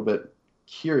 I'm a little bit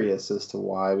curious as to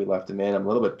why we left him in. I'm a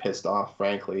little bit pissed off,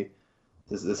 frankly.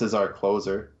 This is our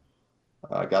closer,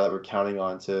 a guy that we're counting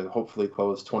on to hopefully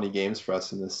close 20 games for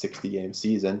us in this 60-game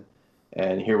season.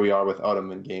 And here we are without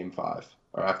him in Game 5,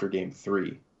 or after Game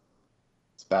 3.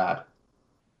 It's bad.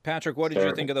 Patrick, what did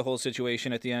you think of the whole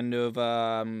situation at the end of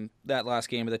that last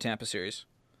game of the Tampa series?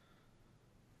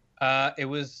 It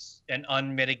was an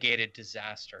unmitigated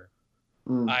disaster.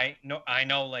 I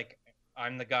know, like,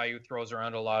 I'm the guy who throws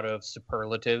around a lot of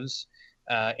superlatives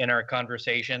in our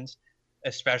conversations,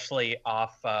 especially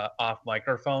off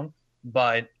microphone.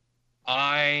 But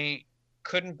I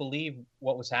couldn't believe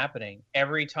what was happening.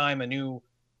 Every time a new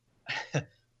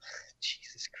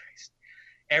Jesus Christ.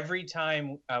 Every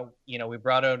time we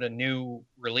brought out a new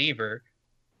reliever,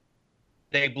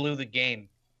 they blew the game.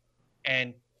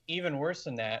 And even worse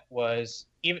than that was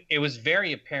it was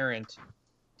very apparent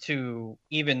to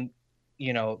even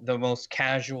the most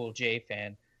casual Jay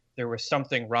fan, there was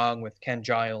something wrong with Ken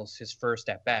Giles his first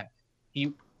at bat.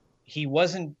 He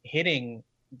wasn't hitting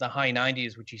the high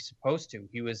 90s, which he's supposed to.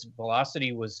 His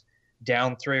velocity was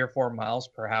down 3 or 4 miles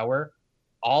per hour.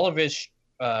 All of his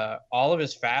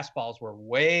fastballs were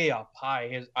way up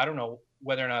high. I don't know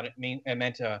whether or not it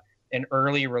meant an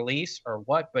early release or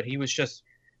what, but he was just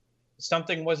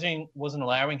something wasn't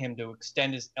allowing him to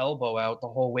extend his elbow out the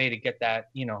whole way to get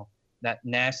that that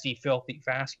nasty, filthy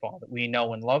fastball that we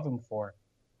know and love him for.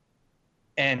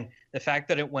 And the fact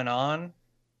that it went on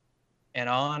and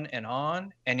on and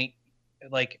on, and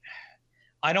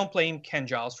I don't blame Ken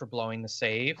Giles for blowing the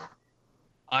save.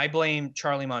 I blame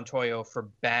Charlie Montoyo for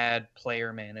bad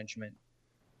player management.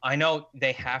 I know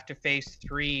they have to face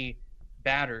 3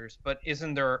 batters, but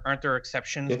aren't there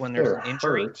exceptions when there's an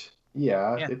injury? Hurt,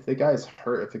 yeah. If the guy's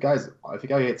hurt, if the guy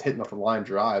gets hit off a line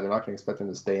drive, they're not going to expect him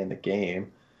to stay in the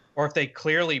game. Or if they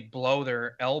clearly blow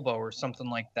their elbow or something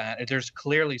like that, if there's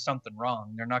clearly something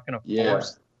wrong, they're not going to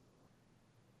force,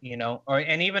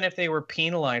 and even if they were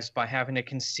penalized by having to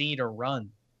concede a run.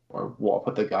 Or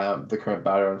put the current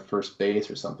batter on first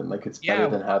base or something. Like, it's better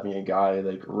than having a guy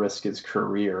risk his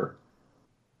career.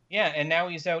 Yeah, and now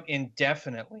he's out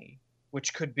indefinitely,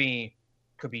 which could be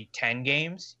 10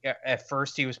 games. At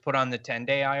first he was put on the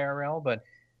 10-day IRL, but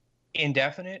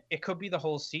indefinite, it could be the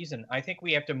whole season. I think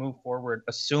we have to move forward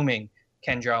assuming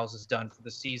Ken Giles is done for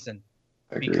the season.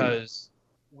 Agreed. Because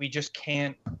we just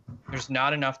can't, there's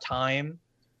not enough time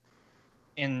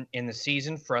in the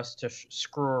season for us to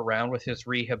screw around with his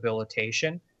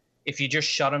rehabilitation. If you just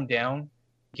shut him down,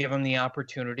 give him the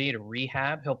opportunity to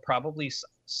rehab, he'll probably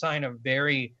sign a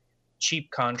very cheap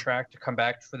contract to come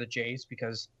back for the Jays,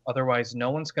 because otherwise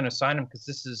no one's going to sign him, because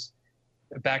this is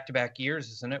back-to-back years,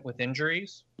 isn't it, with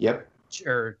injuries? Yep.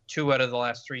 Or 2 out of the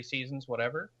last 3 seasons,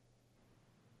 whatever.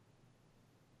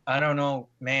 I don't know,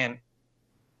 man.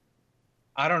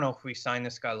 I don't know if we sign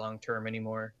this guy long-term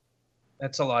anymore.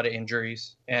 That's a lot of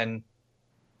injuries, and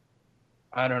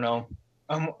I don't know.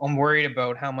 I'm worried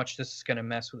about how much this is going to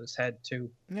mess with his head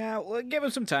too. Yeah, well, give him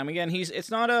some time. Again,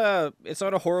 it's not a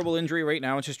horrible injury right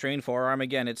now. It's a strained forearm.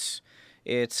 Again, it's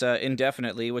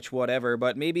indefinitely, which whatever.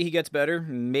 But maybe he gets better.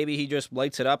 Maybe he just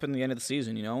lights it up in the end of the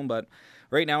season, But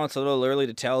right now it's a little early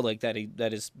to tell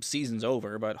that his season's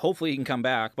over. But hopefully he can come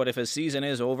back. But if his season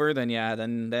is over, then yeah,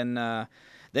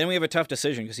 then we have a tough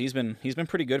decision, because he's been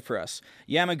pretty good for us.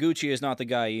 Yamaguchi is not the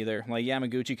guy either. Like,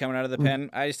 Yamaguchi coming out of the pen,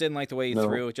 I just didn't like the way he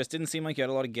threw. It just didn't seem like he had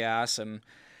a lot of gas, and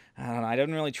I don't know. I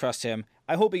didn't really trust him.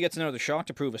 I hope he gets another shot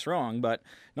to prove us wrong, but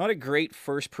not a great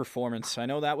first performance. I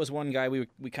know that was one guy we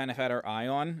kind of had our eye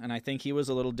on, and I think he was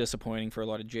a little disappointing for a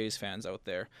lot of Jays fans out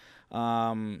there.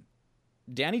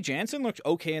 Danny Jansen looked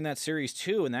okay in that series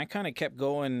too, and that kind of kept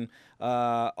going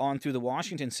on through the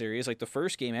Washington series, like the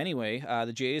first game anyway.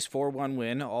 The Jays 4-1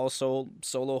 win, also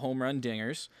solo home run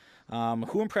dingers.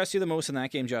 Who impressed you the most in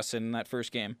that game, Justin, in that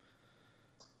first game?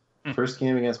 First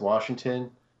game against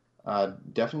Washington,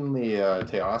 definitely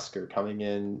Teoscar coming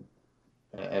in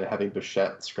and having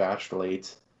Bichette scratched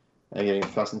late and getting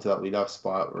thrust into that leadoff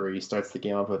spot where he starts the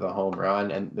game off with a home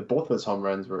run, and both of his home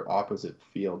runs were opposite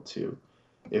field too.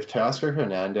 If Teoscar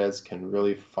Hernandez can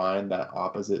really find that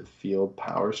opposite field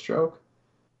power stroke,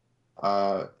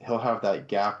 he'll have that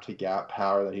gap-to-gap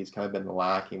power that he's kind of been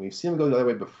lacking. We've seen him go the other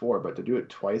way before, but to do it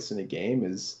twice in a game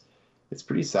it's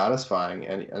pretty satisfying.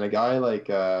 And a guy like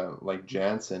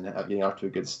Jansen getting off to a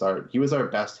good start. He was our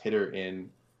best hitter in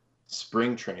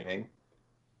spring training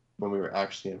when we were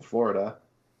actually in Florida.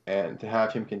 And to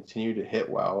have him continue to hit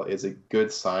well is a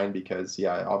good sign, because,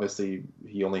 yeah, obviously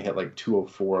he only hit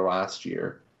 204 last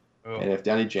year. Oh. And if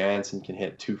Danny Jansen can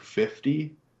hit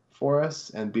 250 for us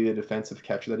and be the defensive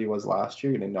catcher that he was last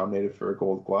year, getting nominated for a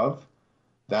Gold Glove,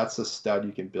 that's a stud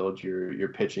you can build your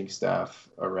pitching staff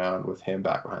around with him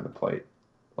back behind the plate.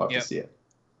 Love to see it.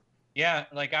 Yeah,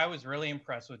 like I was really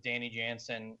impressed with Danny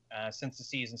Jansen since the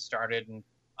season started, and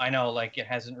I know like it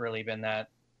hasn't really been that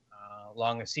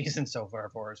long a season so far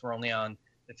for us. We're only on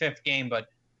the 5th game, but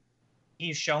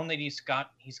he's shown that he's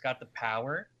got the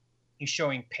power. He's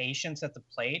showing patience at the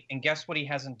plate, and guess what he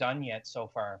hasn't done yet so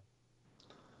far?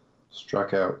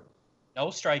 Struck out. No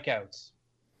strikeouts.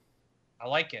 I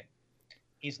like it.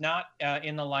 He's not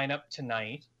in the lineup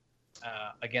tonight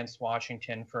against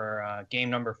Washington for game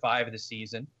number 5 of the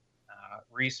season.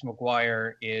 Reese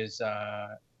McGuire is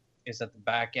at the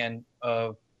back end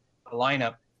of the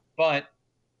lineup, but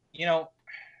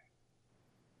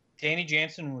Danny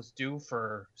Jansen was due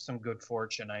for some good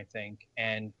fortune, I think,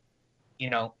 and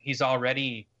he's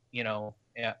already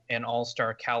an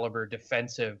all-star caliber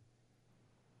defensive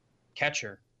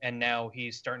catcher, and now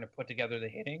he's starting to put together the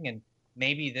hitting, and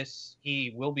maybe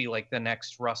he will be like the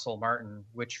next Russell Martin,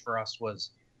 which for us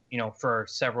was, for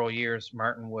several years,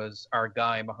 Martin was our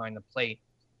guy behind the plate,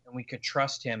 and we could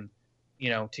trust him,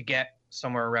 to get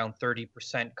somewhere around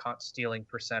 30% caught stealing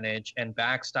percentage and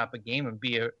backstop a game and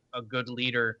be a good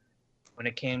leader when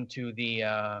it came to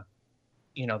the,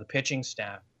 the pitching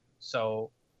staff. So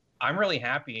I'm really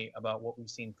happy about what we've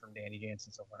seen from Danny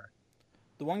Jansen so far.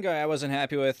 The one guy I wasn't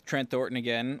happy with, Trent Thornton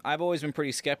again. I've always been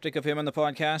pretty skeptic of him on the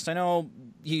podcast. I know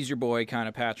he's your boy, kind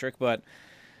of, Patrick, but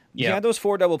he had those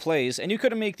 4 double plays, and you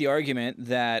could make the argument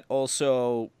that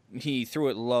also he threw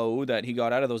it low, that he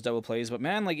got out of those double plays. But,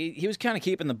 man, like he was kind of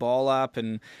keeping the ball up,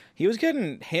 and he was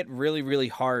getting hit really, really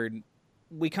hard.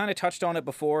 We kind of touched on it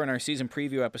before in our season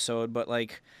preview episode, but,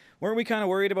 like, weren't we kind of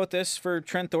worried about this for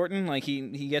Trent Thornton? Like,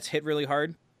 he gets hit really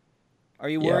hard? Are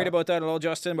you worried about that at all,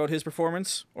 Justin, about his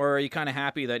performance? Or are you kind of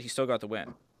happy that he still got the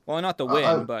win? Well, not the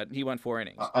win, but he went 4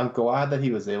 innings. I'm glad that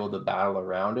he was able to battle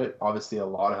around it. Obviously, a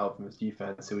lot of help from his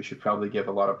defense, so we should probably give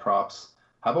a lot of props.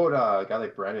 How about a guy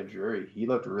like Brandon Drury? He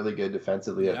looked really good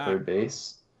defensively at third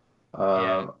base.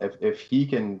 If he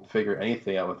can figure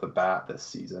anything out with the bat this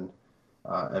season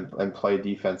and play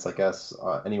defense, I guess,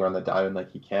 anywhere on the diamond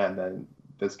like he can, then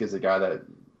this gives a guy that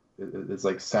is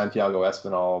like Santiago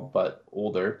Espinal, but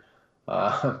older.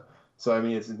 So, I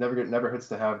mean, it never hurts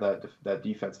to have that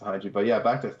defense behind you. But, yeah,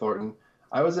 back to Thornton.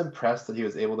 I was impressed that he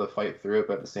was able to fight through it,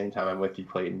 but at the same time, I'm with you,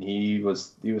 Clayton. He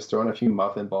was throwing a few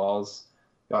muffin balls,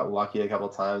 got lucky a couple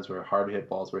times where hard-hit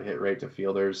balls were hit right to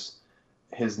fielders.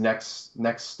 His next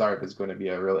start is going to be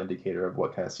a real indicator of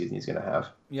what kind of season he's going to have.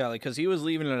 Yeah, because he was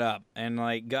leaving it up, and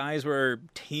like guys were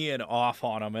teeing off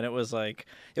on him, and it was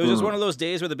just one of those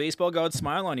days where the baseball gods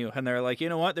smile on you, and they're like, you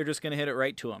know what, they're just going to hit it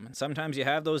right to him. And sometimes you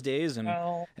have those days, and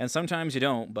sometimes you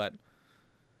don't. But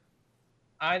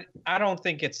I don't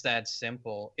think it's that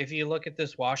simple. If you look at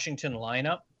this Washington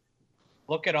lineup,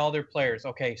 look at all their players.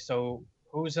 Okay, so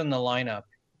who's in the lineup?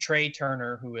 Trey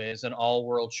Turner, who is an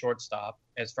all-world shortstop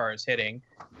as far as hitting,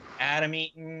 Adam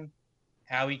Eaton,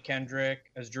 Howie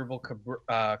Kendrick, Asdrubal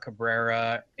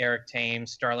Cabrera, Eric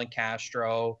Thames, Starlin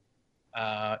Castro,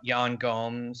 Yan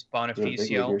Gomes,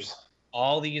 Bonifacio.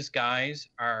 All these guys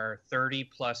are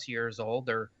 30-plus years old.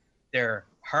 They're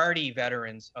hardy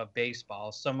veterans of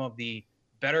baseball. Some of the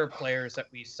better players that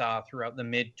we saw throughout the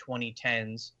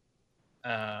mid-2010s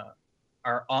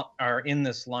are in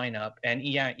this lineup. And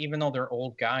yeah, even though they're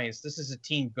old guys, this is a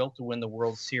team built to win the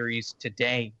World Series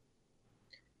today.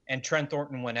 And Trent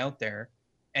Thornton went out there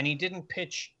and he didn't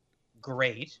pitch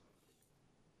great.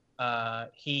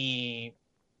 He,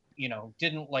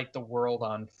 didn't light the world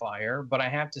on fire, but I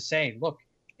have to say, look,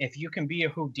 if you can be a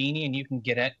Houdini and you can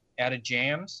get out of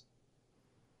jams,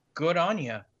 good on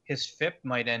you. His FIP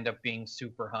might end up being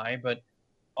super high, but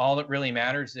all that really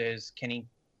matters is can he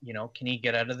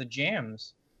get out of the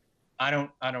jams? I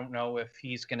don't know if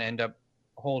he's going to end up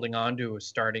holding on to a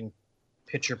starting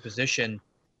pitcher position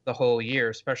the whole year,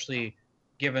 especially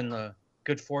given the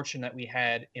good fortune that we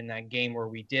had in that game where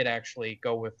we did actually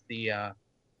go with the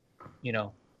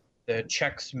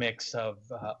Czechs mix of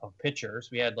pitchers.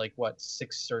 We had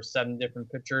 6 or 7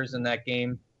 different pitchers in that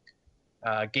game.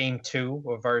 Game 2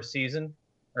 of our season,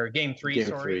 or game 3.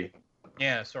 Sorry.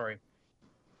 Yeah, sorry.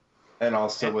 And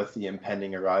also with the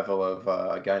impending arrival of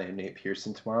a guy named Nate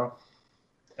Pearson tomorrow.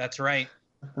 That's right.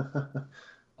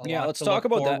 Yeah, let's talk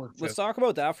about that. Let's talk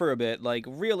about that for a bit. Like,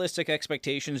 realistic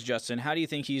expectations, Justin. How do you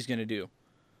think he's going to do?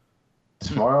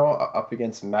 Tomorrow, up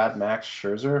against Mad Max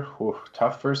Scherzer. Ooh,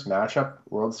 tough first matchup.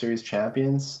 World Series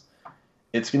champions.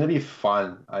 It's going to be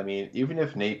fun. I mean, even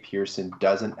if Nate Pearson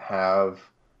doesn't have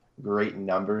great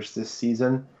numbers this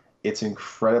season, it's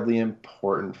incredibly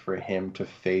important for him to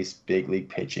face big league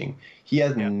pitching. He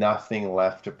has nothing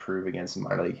left to prove against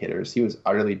minor league hitters. He was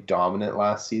utterly dominant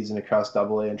last season across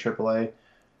AA and AAA,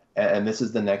 and this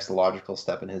is the next logical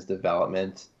step in his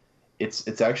development.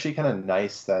 It's actually kind of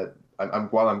nice that I'm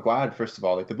glad, first of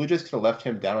all, like the Blue Jays could have left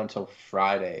him down until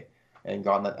Friday and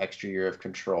gotten that extra year of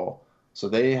control. So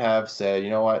they have said, you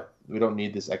know what, we don't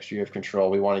need this extra year of control.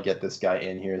 We want to get this guy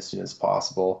in here as soon as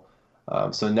possible.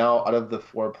 So now, out of the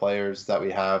 4 players that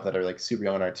we have that are like super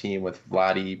young on our team, with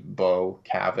Vladdy, Bo,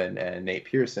 Cavan, and Nate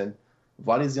Pearson,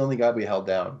 Vladdy's the only guy we held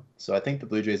down. So I think the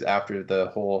Blue Jays, after the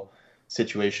whole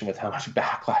situation with how much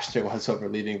backlash there was over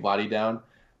leaving Vladdy down,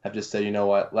 have just said, you know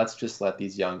what, let's just let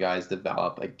these young guys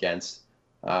develop against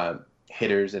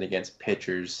hitters and against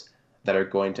pitchers that are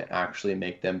going to actually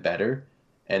make them better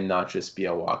and not just be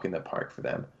a walk in the park for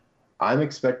them. I'm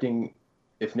expecting,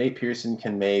 if Nate Pearson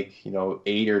can make,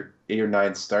 8 or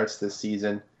 9 starts this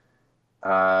season,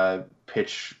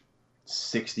 pitch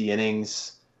 60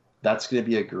 innings, that's going to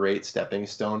be a great stepping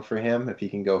stone for him. If he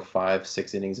can go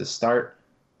 5-6 innings a start,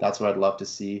 that's what I'd love to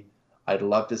see. I'd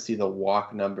love to see the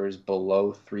walk numbers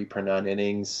below 3 per 9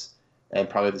 innings, and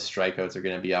probably the strikeouts are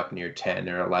going to be up near 10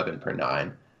 or 11 per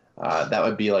 9. That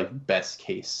would be like best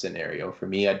case scenario for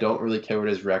me. I don't really care what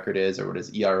his record is or what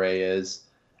his ERA is,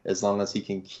 as long as he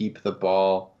can keep the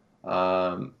ball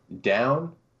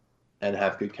down and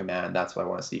have good command. That's what I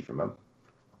want to see from him.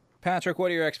 Patrick, what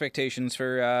are your expectations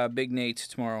for Big Nate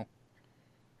tomorrow?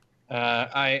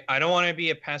 I don't want to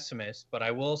be a pessimist, but I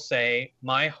will say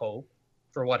my hope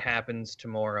for what happens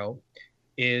tomorrow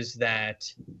is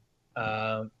that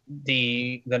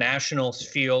the Nationals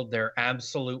field their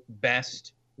absolute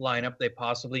best lineup they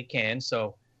possibly can.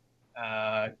 So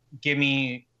give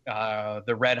me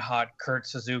the red hot Kurt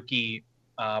Suzuki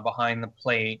behind the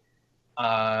plate.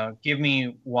 Give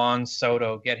me Juan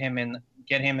Soto. Get him in the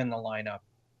lineup.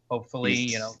 Hopefully,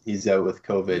 he's out with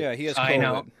COVID. Yeah, he has COVID. I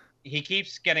know. He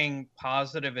keeps getting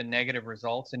positive and negative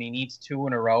results, and he needs 2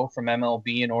 in a row from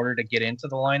MLB in order to get into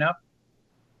the lineup.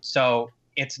 So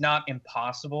it's not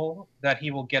impossible that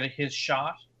he will get his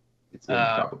shot. It's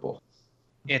improbable.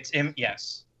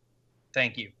 Yes.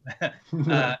 Thank you.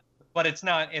 But it's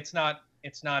not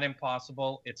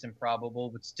impossible. It's improbable.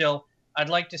 But still, I'd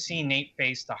like to see Nate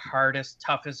face the hardest,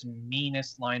 toughest,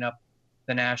 meanest lineup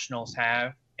the Nationals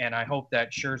have. And I hope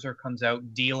that Scherzer comes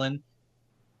out dealing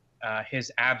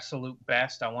his absolute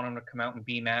best. I want him to come out and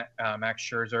be Max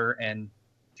Scherzer and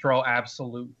throw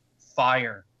absolute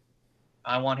fire.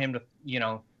 I want him to,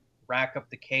 rack up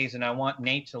the Ks, and I want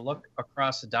Nate to look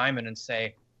across the diamond and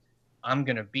say, I'm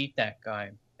going to beat that guy,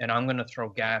 and I'm going to throw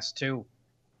gas too.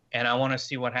 And I want to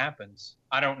see what happens.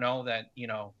 I don't know that,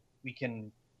 we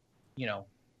can,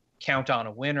 count on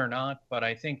a win or not, but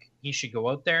I think he should go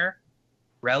out there,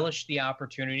 relish the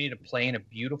opportunity to play in a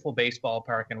beautiful baseball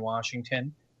park in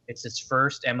Washington. It's his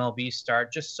first MLB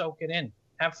start. Just soak it in.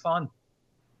 Have fun.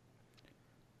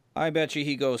 I bet you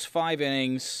he goes 5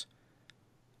 innings,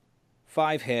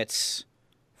 5 hits,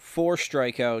 4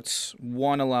 strikeouts,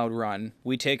 1 allowed run.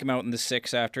 We take him out in the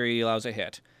 6th after he allows a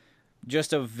hit.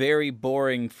 Just a very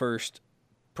boring first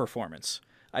performance.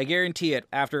 I guarantee it,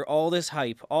 after all this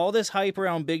hype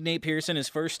around Big Nate Pearson, his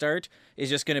first start is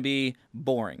just going to be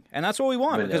boring. And that's what we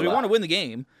want, because we want to win the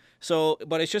game. So,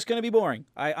 but it's just going to be boring.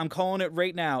 I'm calling it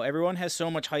right now. Everyone has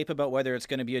so much hype about whether it's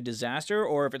going to be a disaster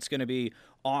or if it's going to be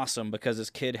awesome because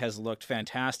this kid has looked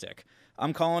fantastic.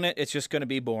 I'm calling it. It's just going to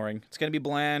be boring. It's going to be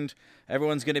bland.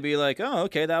 Everyone's going to be like, oh,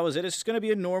 okay, that was it. It's just going to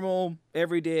be a normal,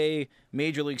 everyday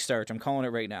Major League start. I'm calling it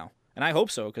right now. And I hope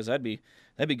so, because that'd be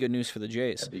good news for the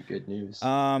Jays. That'd be good news.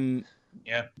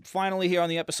 Yeah. Finally, here on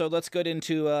the episode, let's get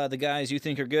into the guys you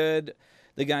think are good,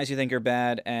 the guys you think are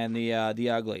bad, and the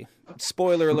ugly.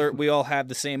 Spoiler alert, we all have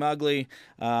the same ugly.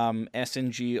 S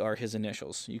and G are his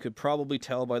initials. You could probably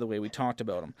tell by the way we talked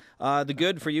about him. The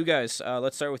good for you guys,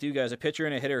 let's start with you guys. A pitcher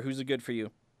and a hitter, who's the good for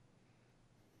you?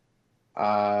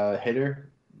 Hitter,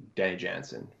 Danny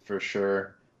Jansen, for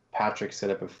sure. Patrick said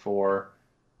it before.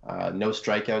 No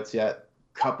strikeouts yet.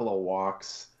 Couple of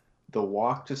walks. The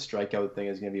walk to strikeout thing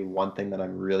is going to be one thing that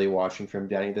I'm really watching from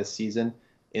Danny this season.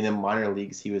 In the minor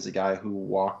leagues, he was a guy who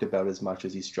walked about as much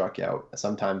as he struck out,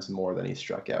 sometimes more than he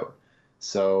struck out.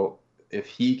 So if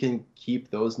he can keep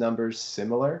those numbers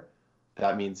similar,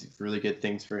 that means really good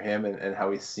things for him and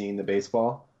how he's seeing the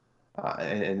baseball.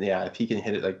 And if he can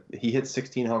hit it, like he hit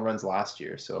 16 home runs last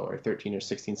year, or 13 or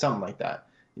 16, something like that.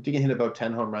 If he can hit about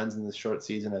 10 home runs in this short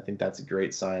season, I think that's a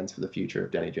great signs for the future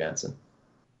of Danny Jansen.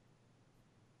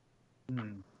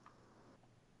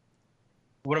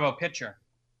 What about pitcher?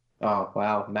 Oh,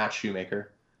 wow. Matt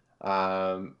Shoemaker.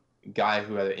 guy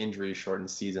who had an injury-shortened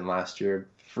season last year,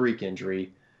 freak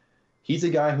injury. He's a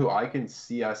guy who I can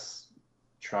see us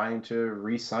trying to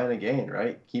re-sign again,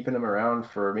 right? Keeping him around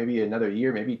for maybe another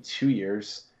year, maybe 2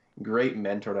 years. Great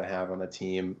mentor to have on the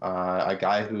team. A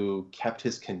guy who kept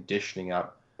his conditioning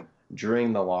up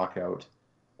during the lockdown,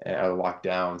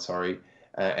 sorry,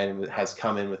 and has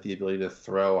come in with the ability to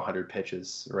throw 100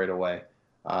 pitches right away.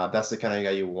 That's the kind of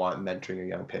guy you want mentoring your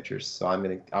young pitchers. So I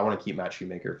want to keep Matt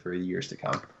Shoemaker for years to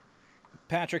come.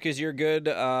 Patrick, is your good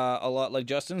a lot like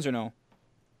Justin's or no?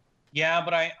 Yeah,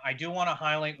 but I do want to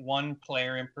highlight one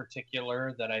player in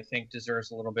particular that I think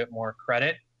deserves a little bit more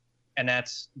credit, and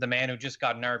that's the man who just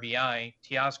got an RBI,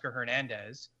 Teoscar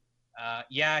Hernandez.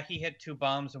 Yeah, he hit 2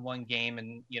 bombs in one game,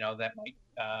 and that might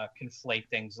conflate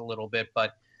things a little bit,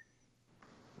 but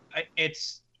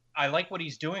I like what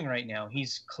he's doing right now.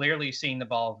 He's clearly seeing the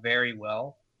ball very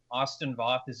well. Austin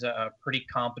Voth is a pretty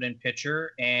competent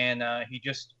pitcher, and he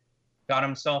just got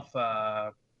himself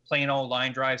plain old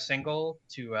line drive single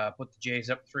to put the Jays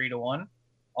up 3-1.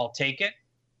 I'll take it.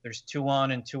 There's 2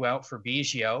 on and 2 out for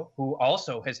Biggio, who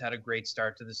also has had a great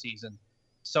start to the season.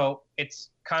 So it's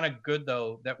kind of good,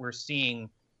 though, that we're seeing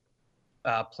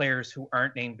players who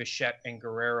aren't named Bichette and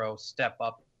Guerrero step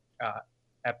up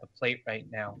at the plate right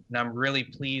now. And I'm really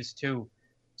pleased, too,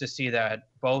 to see that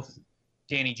both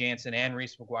Danny Jansen and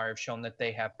Reese McGuire have shown that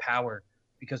they have power,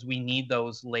 because we need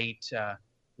those late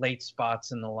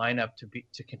spots in the lineup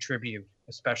to contribute,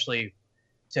 especially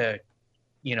to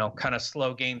kind of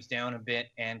slow games down a bit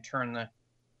and turn the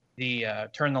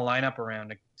lineup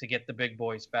around to get the big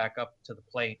boys back up to the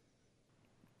plate.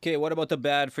 Okay, what about the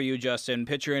bad for you, Justin?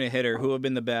 Pitcher and a hitter, who have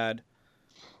been the bad?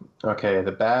 Okay,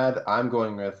 the bad, I'm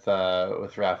going with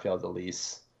Rafael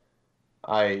Delis.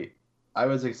 I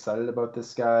was excited about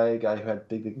this guy who had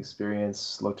big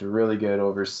experience, looked really good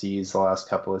overseas the last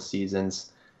couple of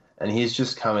seasons. And he's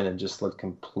just come in and just looked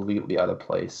completely out of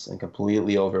place and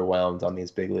completely overwhelmed on these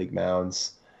big league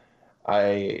mounds.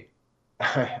 I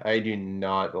do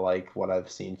not like what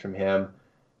I've seen from him.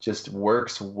 Just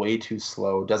works way too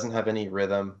slow, doesn't have any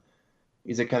rhythm.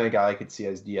 He's the kind of guy I could see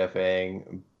as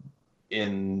DFAing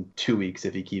in 2 weeks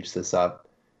if he keeps this up.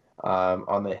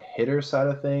 On the hitter side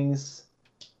of things,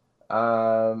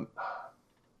 I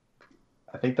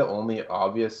think the only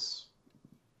obvious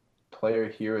player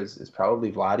here is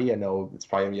probably Vladdy. I know it's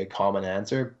probably gonna be a common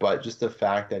answer, but just the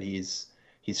fact that he's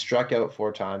struck out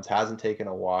 4 times, hasn't taken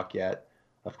a walk yet.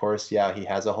 Of course, yeah, he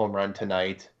has a home run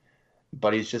tonight,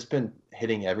 but he's just been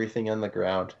hitting everything on the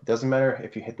ground. It doesn't matter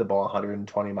if you hit the ball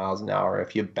 120 miles an hour.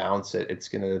 If you bounce it, it's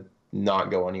gonna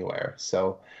not go anywhere.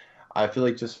 So I feel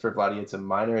like just for Vladdy, it's a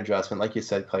minor adjustment. Like you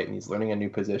said, Clayton, he's learning a new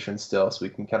position still, so we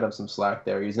can cut him some slack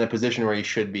there. He's in a position where he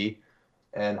should be,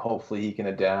 and hopefully he can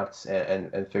adapt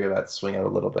and figure that swing out a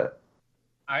little bit.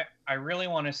 I really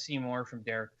want to see more from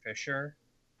Derek Fisher.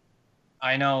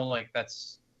 I know,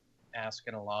 that's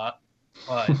asking a lot,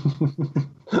 but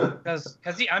because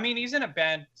he's in a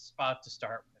bad spot to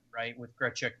start with, right? With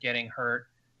Grichuk getting hurt,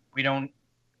 we don't,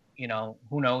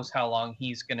 who knows how long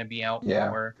he's going to be out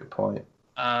for. Good point.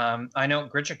 I know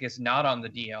Grichuk is not on the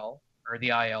DL or the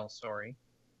IL, sorry,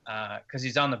 because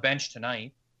he's on the bench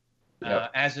tonight.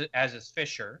 Yep. As is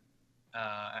Fisher,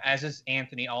 as is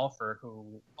Anthony Alford,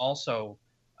 who also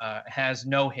has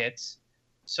no hits.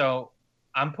 So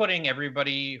I'm putting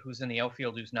everybody who's in the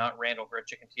outfield who's not Randall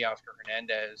Grichuk and Teoscar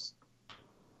Hernandez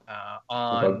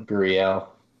on Gurriel.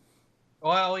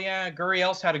 Well, yeah,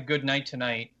 Gurriel's had a good night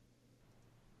tonight.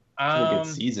 A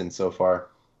good season so far.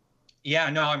 Yeah,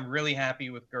 no, I'm really happy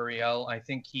with Gurriel. I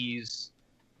think he's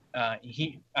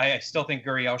I still think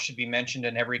Gurriel should be mentioned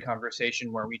in every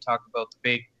conversation where we talk about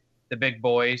the big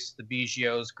boys, the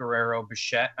Biggios, Guerrero,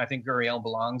 Bichette. I think Gurriel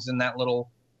belongs in that little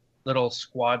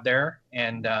squad there.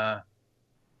 And I'm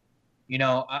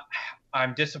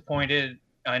disappointed.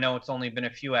 I know it's only been a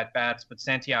few at bats, but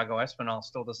Santiago Espinal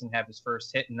still doesn't have his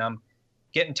first hit, and I'm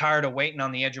getting tired of waiting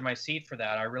on the edge of my seat for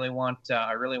that. I really want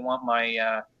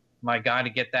my guy to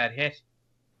get that hit.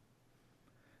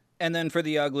 And then for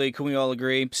the ugly, can we all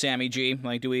agree, Sammy G?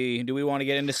 Do we want to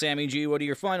get into Sammy G? What are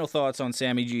your final thoughts on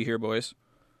Sammy G here, boys?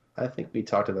 I think we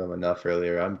talked about him enough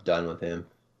earlier. I'm done with him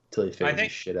until he figures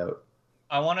his shit out.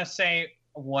 I want to say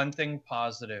one thing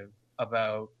positive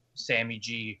about Sammy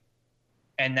G,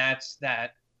 and that's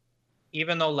that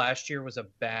even though last year was a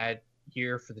bad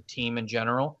year for the team in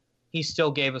general, he still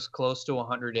gave us close to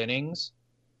 100 innings.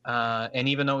 And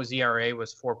even though his ERA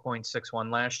was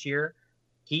 4.61 last year,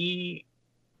 he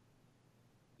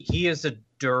is a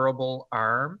durable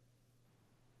arm,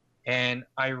 and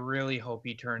I really hope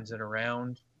he turns it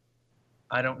around.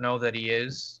 I don't know that he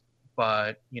is,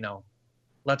 but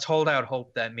let's hold out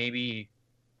hope that maybe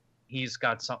he's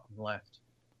got something left.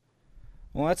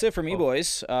 Well, that's it for me,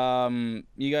 boys.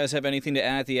 You guys have anything to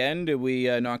add at the end? Did we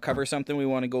not cover something we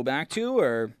want to go back to,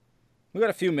 or we got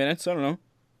a few minutes? I don't know.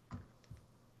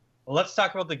 Well, let's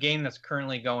talk about the game that's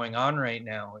currently going on right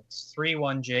now. It's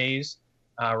 3-1 Jays.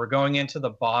 We're going into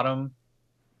the bottom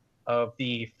of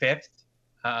the fifth.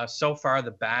 So far,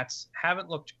 the bats haven't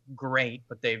looked great,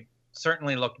 but they've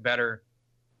certainly looked better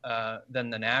than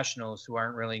the Nationals, who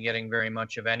aren't really getting very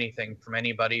much of anything from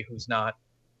anybody who's not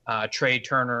Trey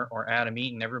Turner or Adam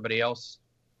Eaton. Everybody else,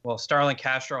 well, Starlin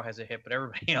Castro has a hit, but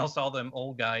everybody else, all them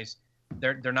old guys,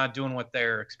 they're not doing what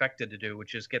they're expected to do,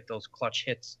 which is get those clutch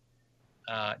hits.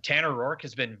 Tanner Roark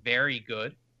has been very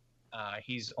good.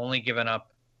 He's only given up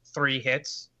 3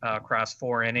 hits across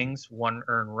 4 innings, 1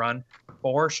 earned run,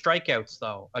 4 strikeouts,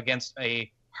 though, against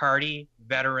a hardy,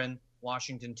 veteran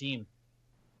Washington team.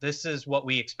 This is what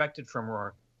we expected from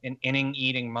Roark, an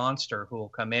inning-eating monster who will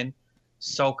come in,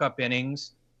 soak up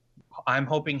innings. I'm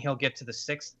hoping he'll get to the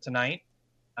 6th tonight.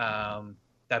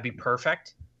 That'd be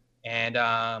perfect. And,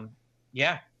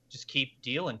 just keep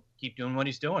dealing. Keep doing what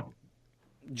he's doing.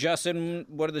 Justin,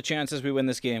 what are the chances we win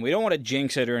this game? We don't want to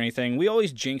jinx it or anything. We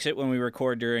always jinx it when we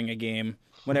record during a game.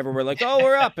 Whenever we're like, oh,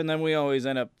 we're up, and then we always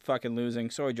end up fucking losing.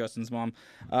 Sorry, Justin's mom.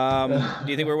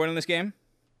 Do you think we're winning this game?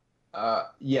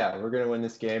 Yeah, we're going to win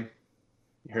this game.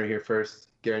 You heard it here first.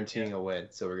 Guaranteeing a win,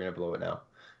 so we're going to blow it now.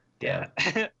 Yeah,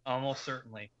 almost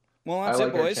certainly. Well, that's I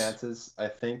like it, boys. Our chances. I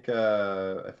think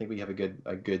we have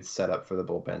a good setup for the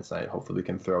bullpen tonight. Hopefully, we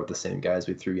can throw out the same guys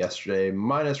we threw yesterday,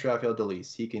 minus Rafael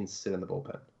Delis. He can sit in the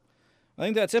bullpen. I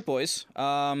think that's it, boys.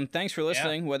 Thanks for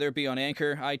listening, whether it be on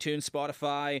Anchor, iTunes,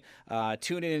 Spotify,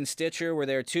 TuneIn and Stitcher. We're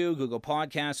there too. Google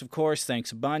Podcasts, of course.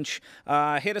 Thanks a bunch.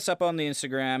 Hit us up on the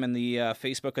Instagram and the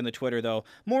Facebook and the Twitter, though.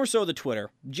 More so the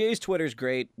Twitter. Jay's Twitter's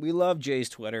great. We love Jay's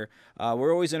Twitter.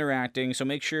 We're always interacting, so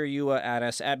make sure you add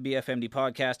us at BFMD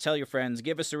Podcast. Tell your friends.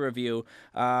 Give us a review.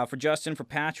 For Justin, for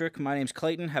Patrick, my name's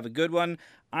Clayton. Have a good one.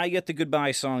 I get the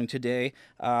goodbye song today.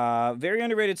 Very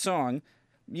underrated song.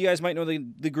 You guys might know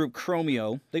the group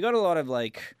Chromeo. They got a lot of,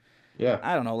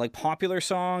 popular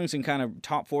songs and kind of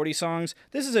top 40 songs.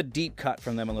 This is a deep cut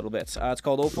from them a little bit. It's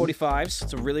called 045s.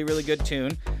 It's a really, really good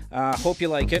tune. Hope you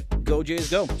like it. Go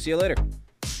Jays, go. See you later.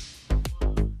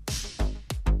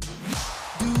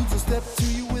 Dudes will step to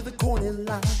you with a corny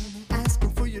line,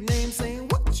 asking for your name, saying,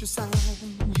 what's your sign?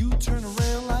 You turn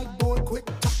around like, boy, quit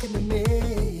talking to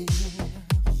me.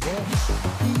 Yeah,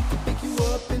 he could pick you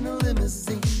up in a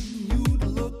limousine.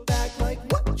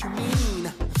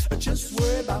 Just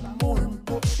worry about more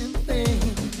important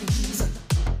things.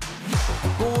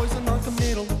 Boys are not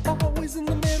committal, always in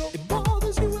the middle. It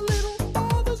bothers you a little,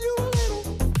 bothers you a little.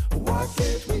 Why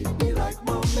can't we be like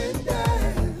mom and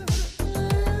dad?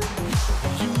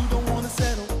 You don't want to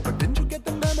settle, but didn't you get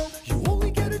the memo? You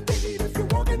only get a date if you're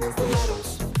walking in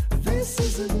stilettos. This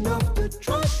is enough.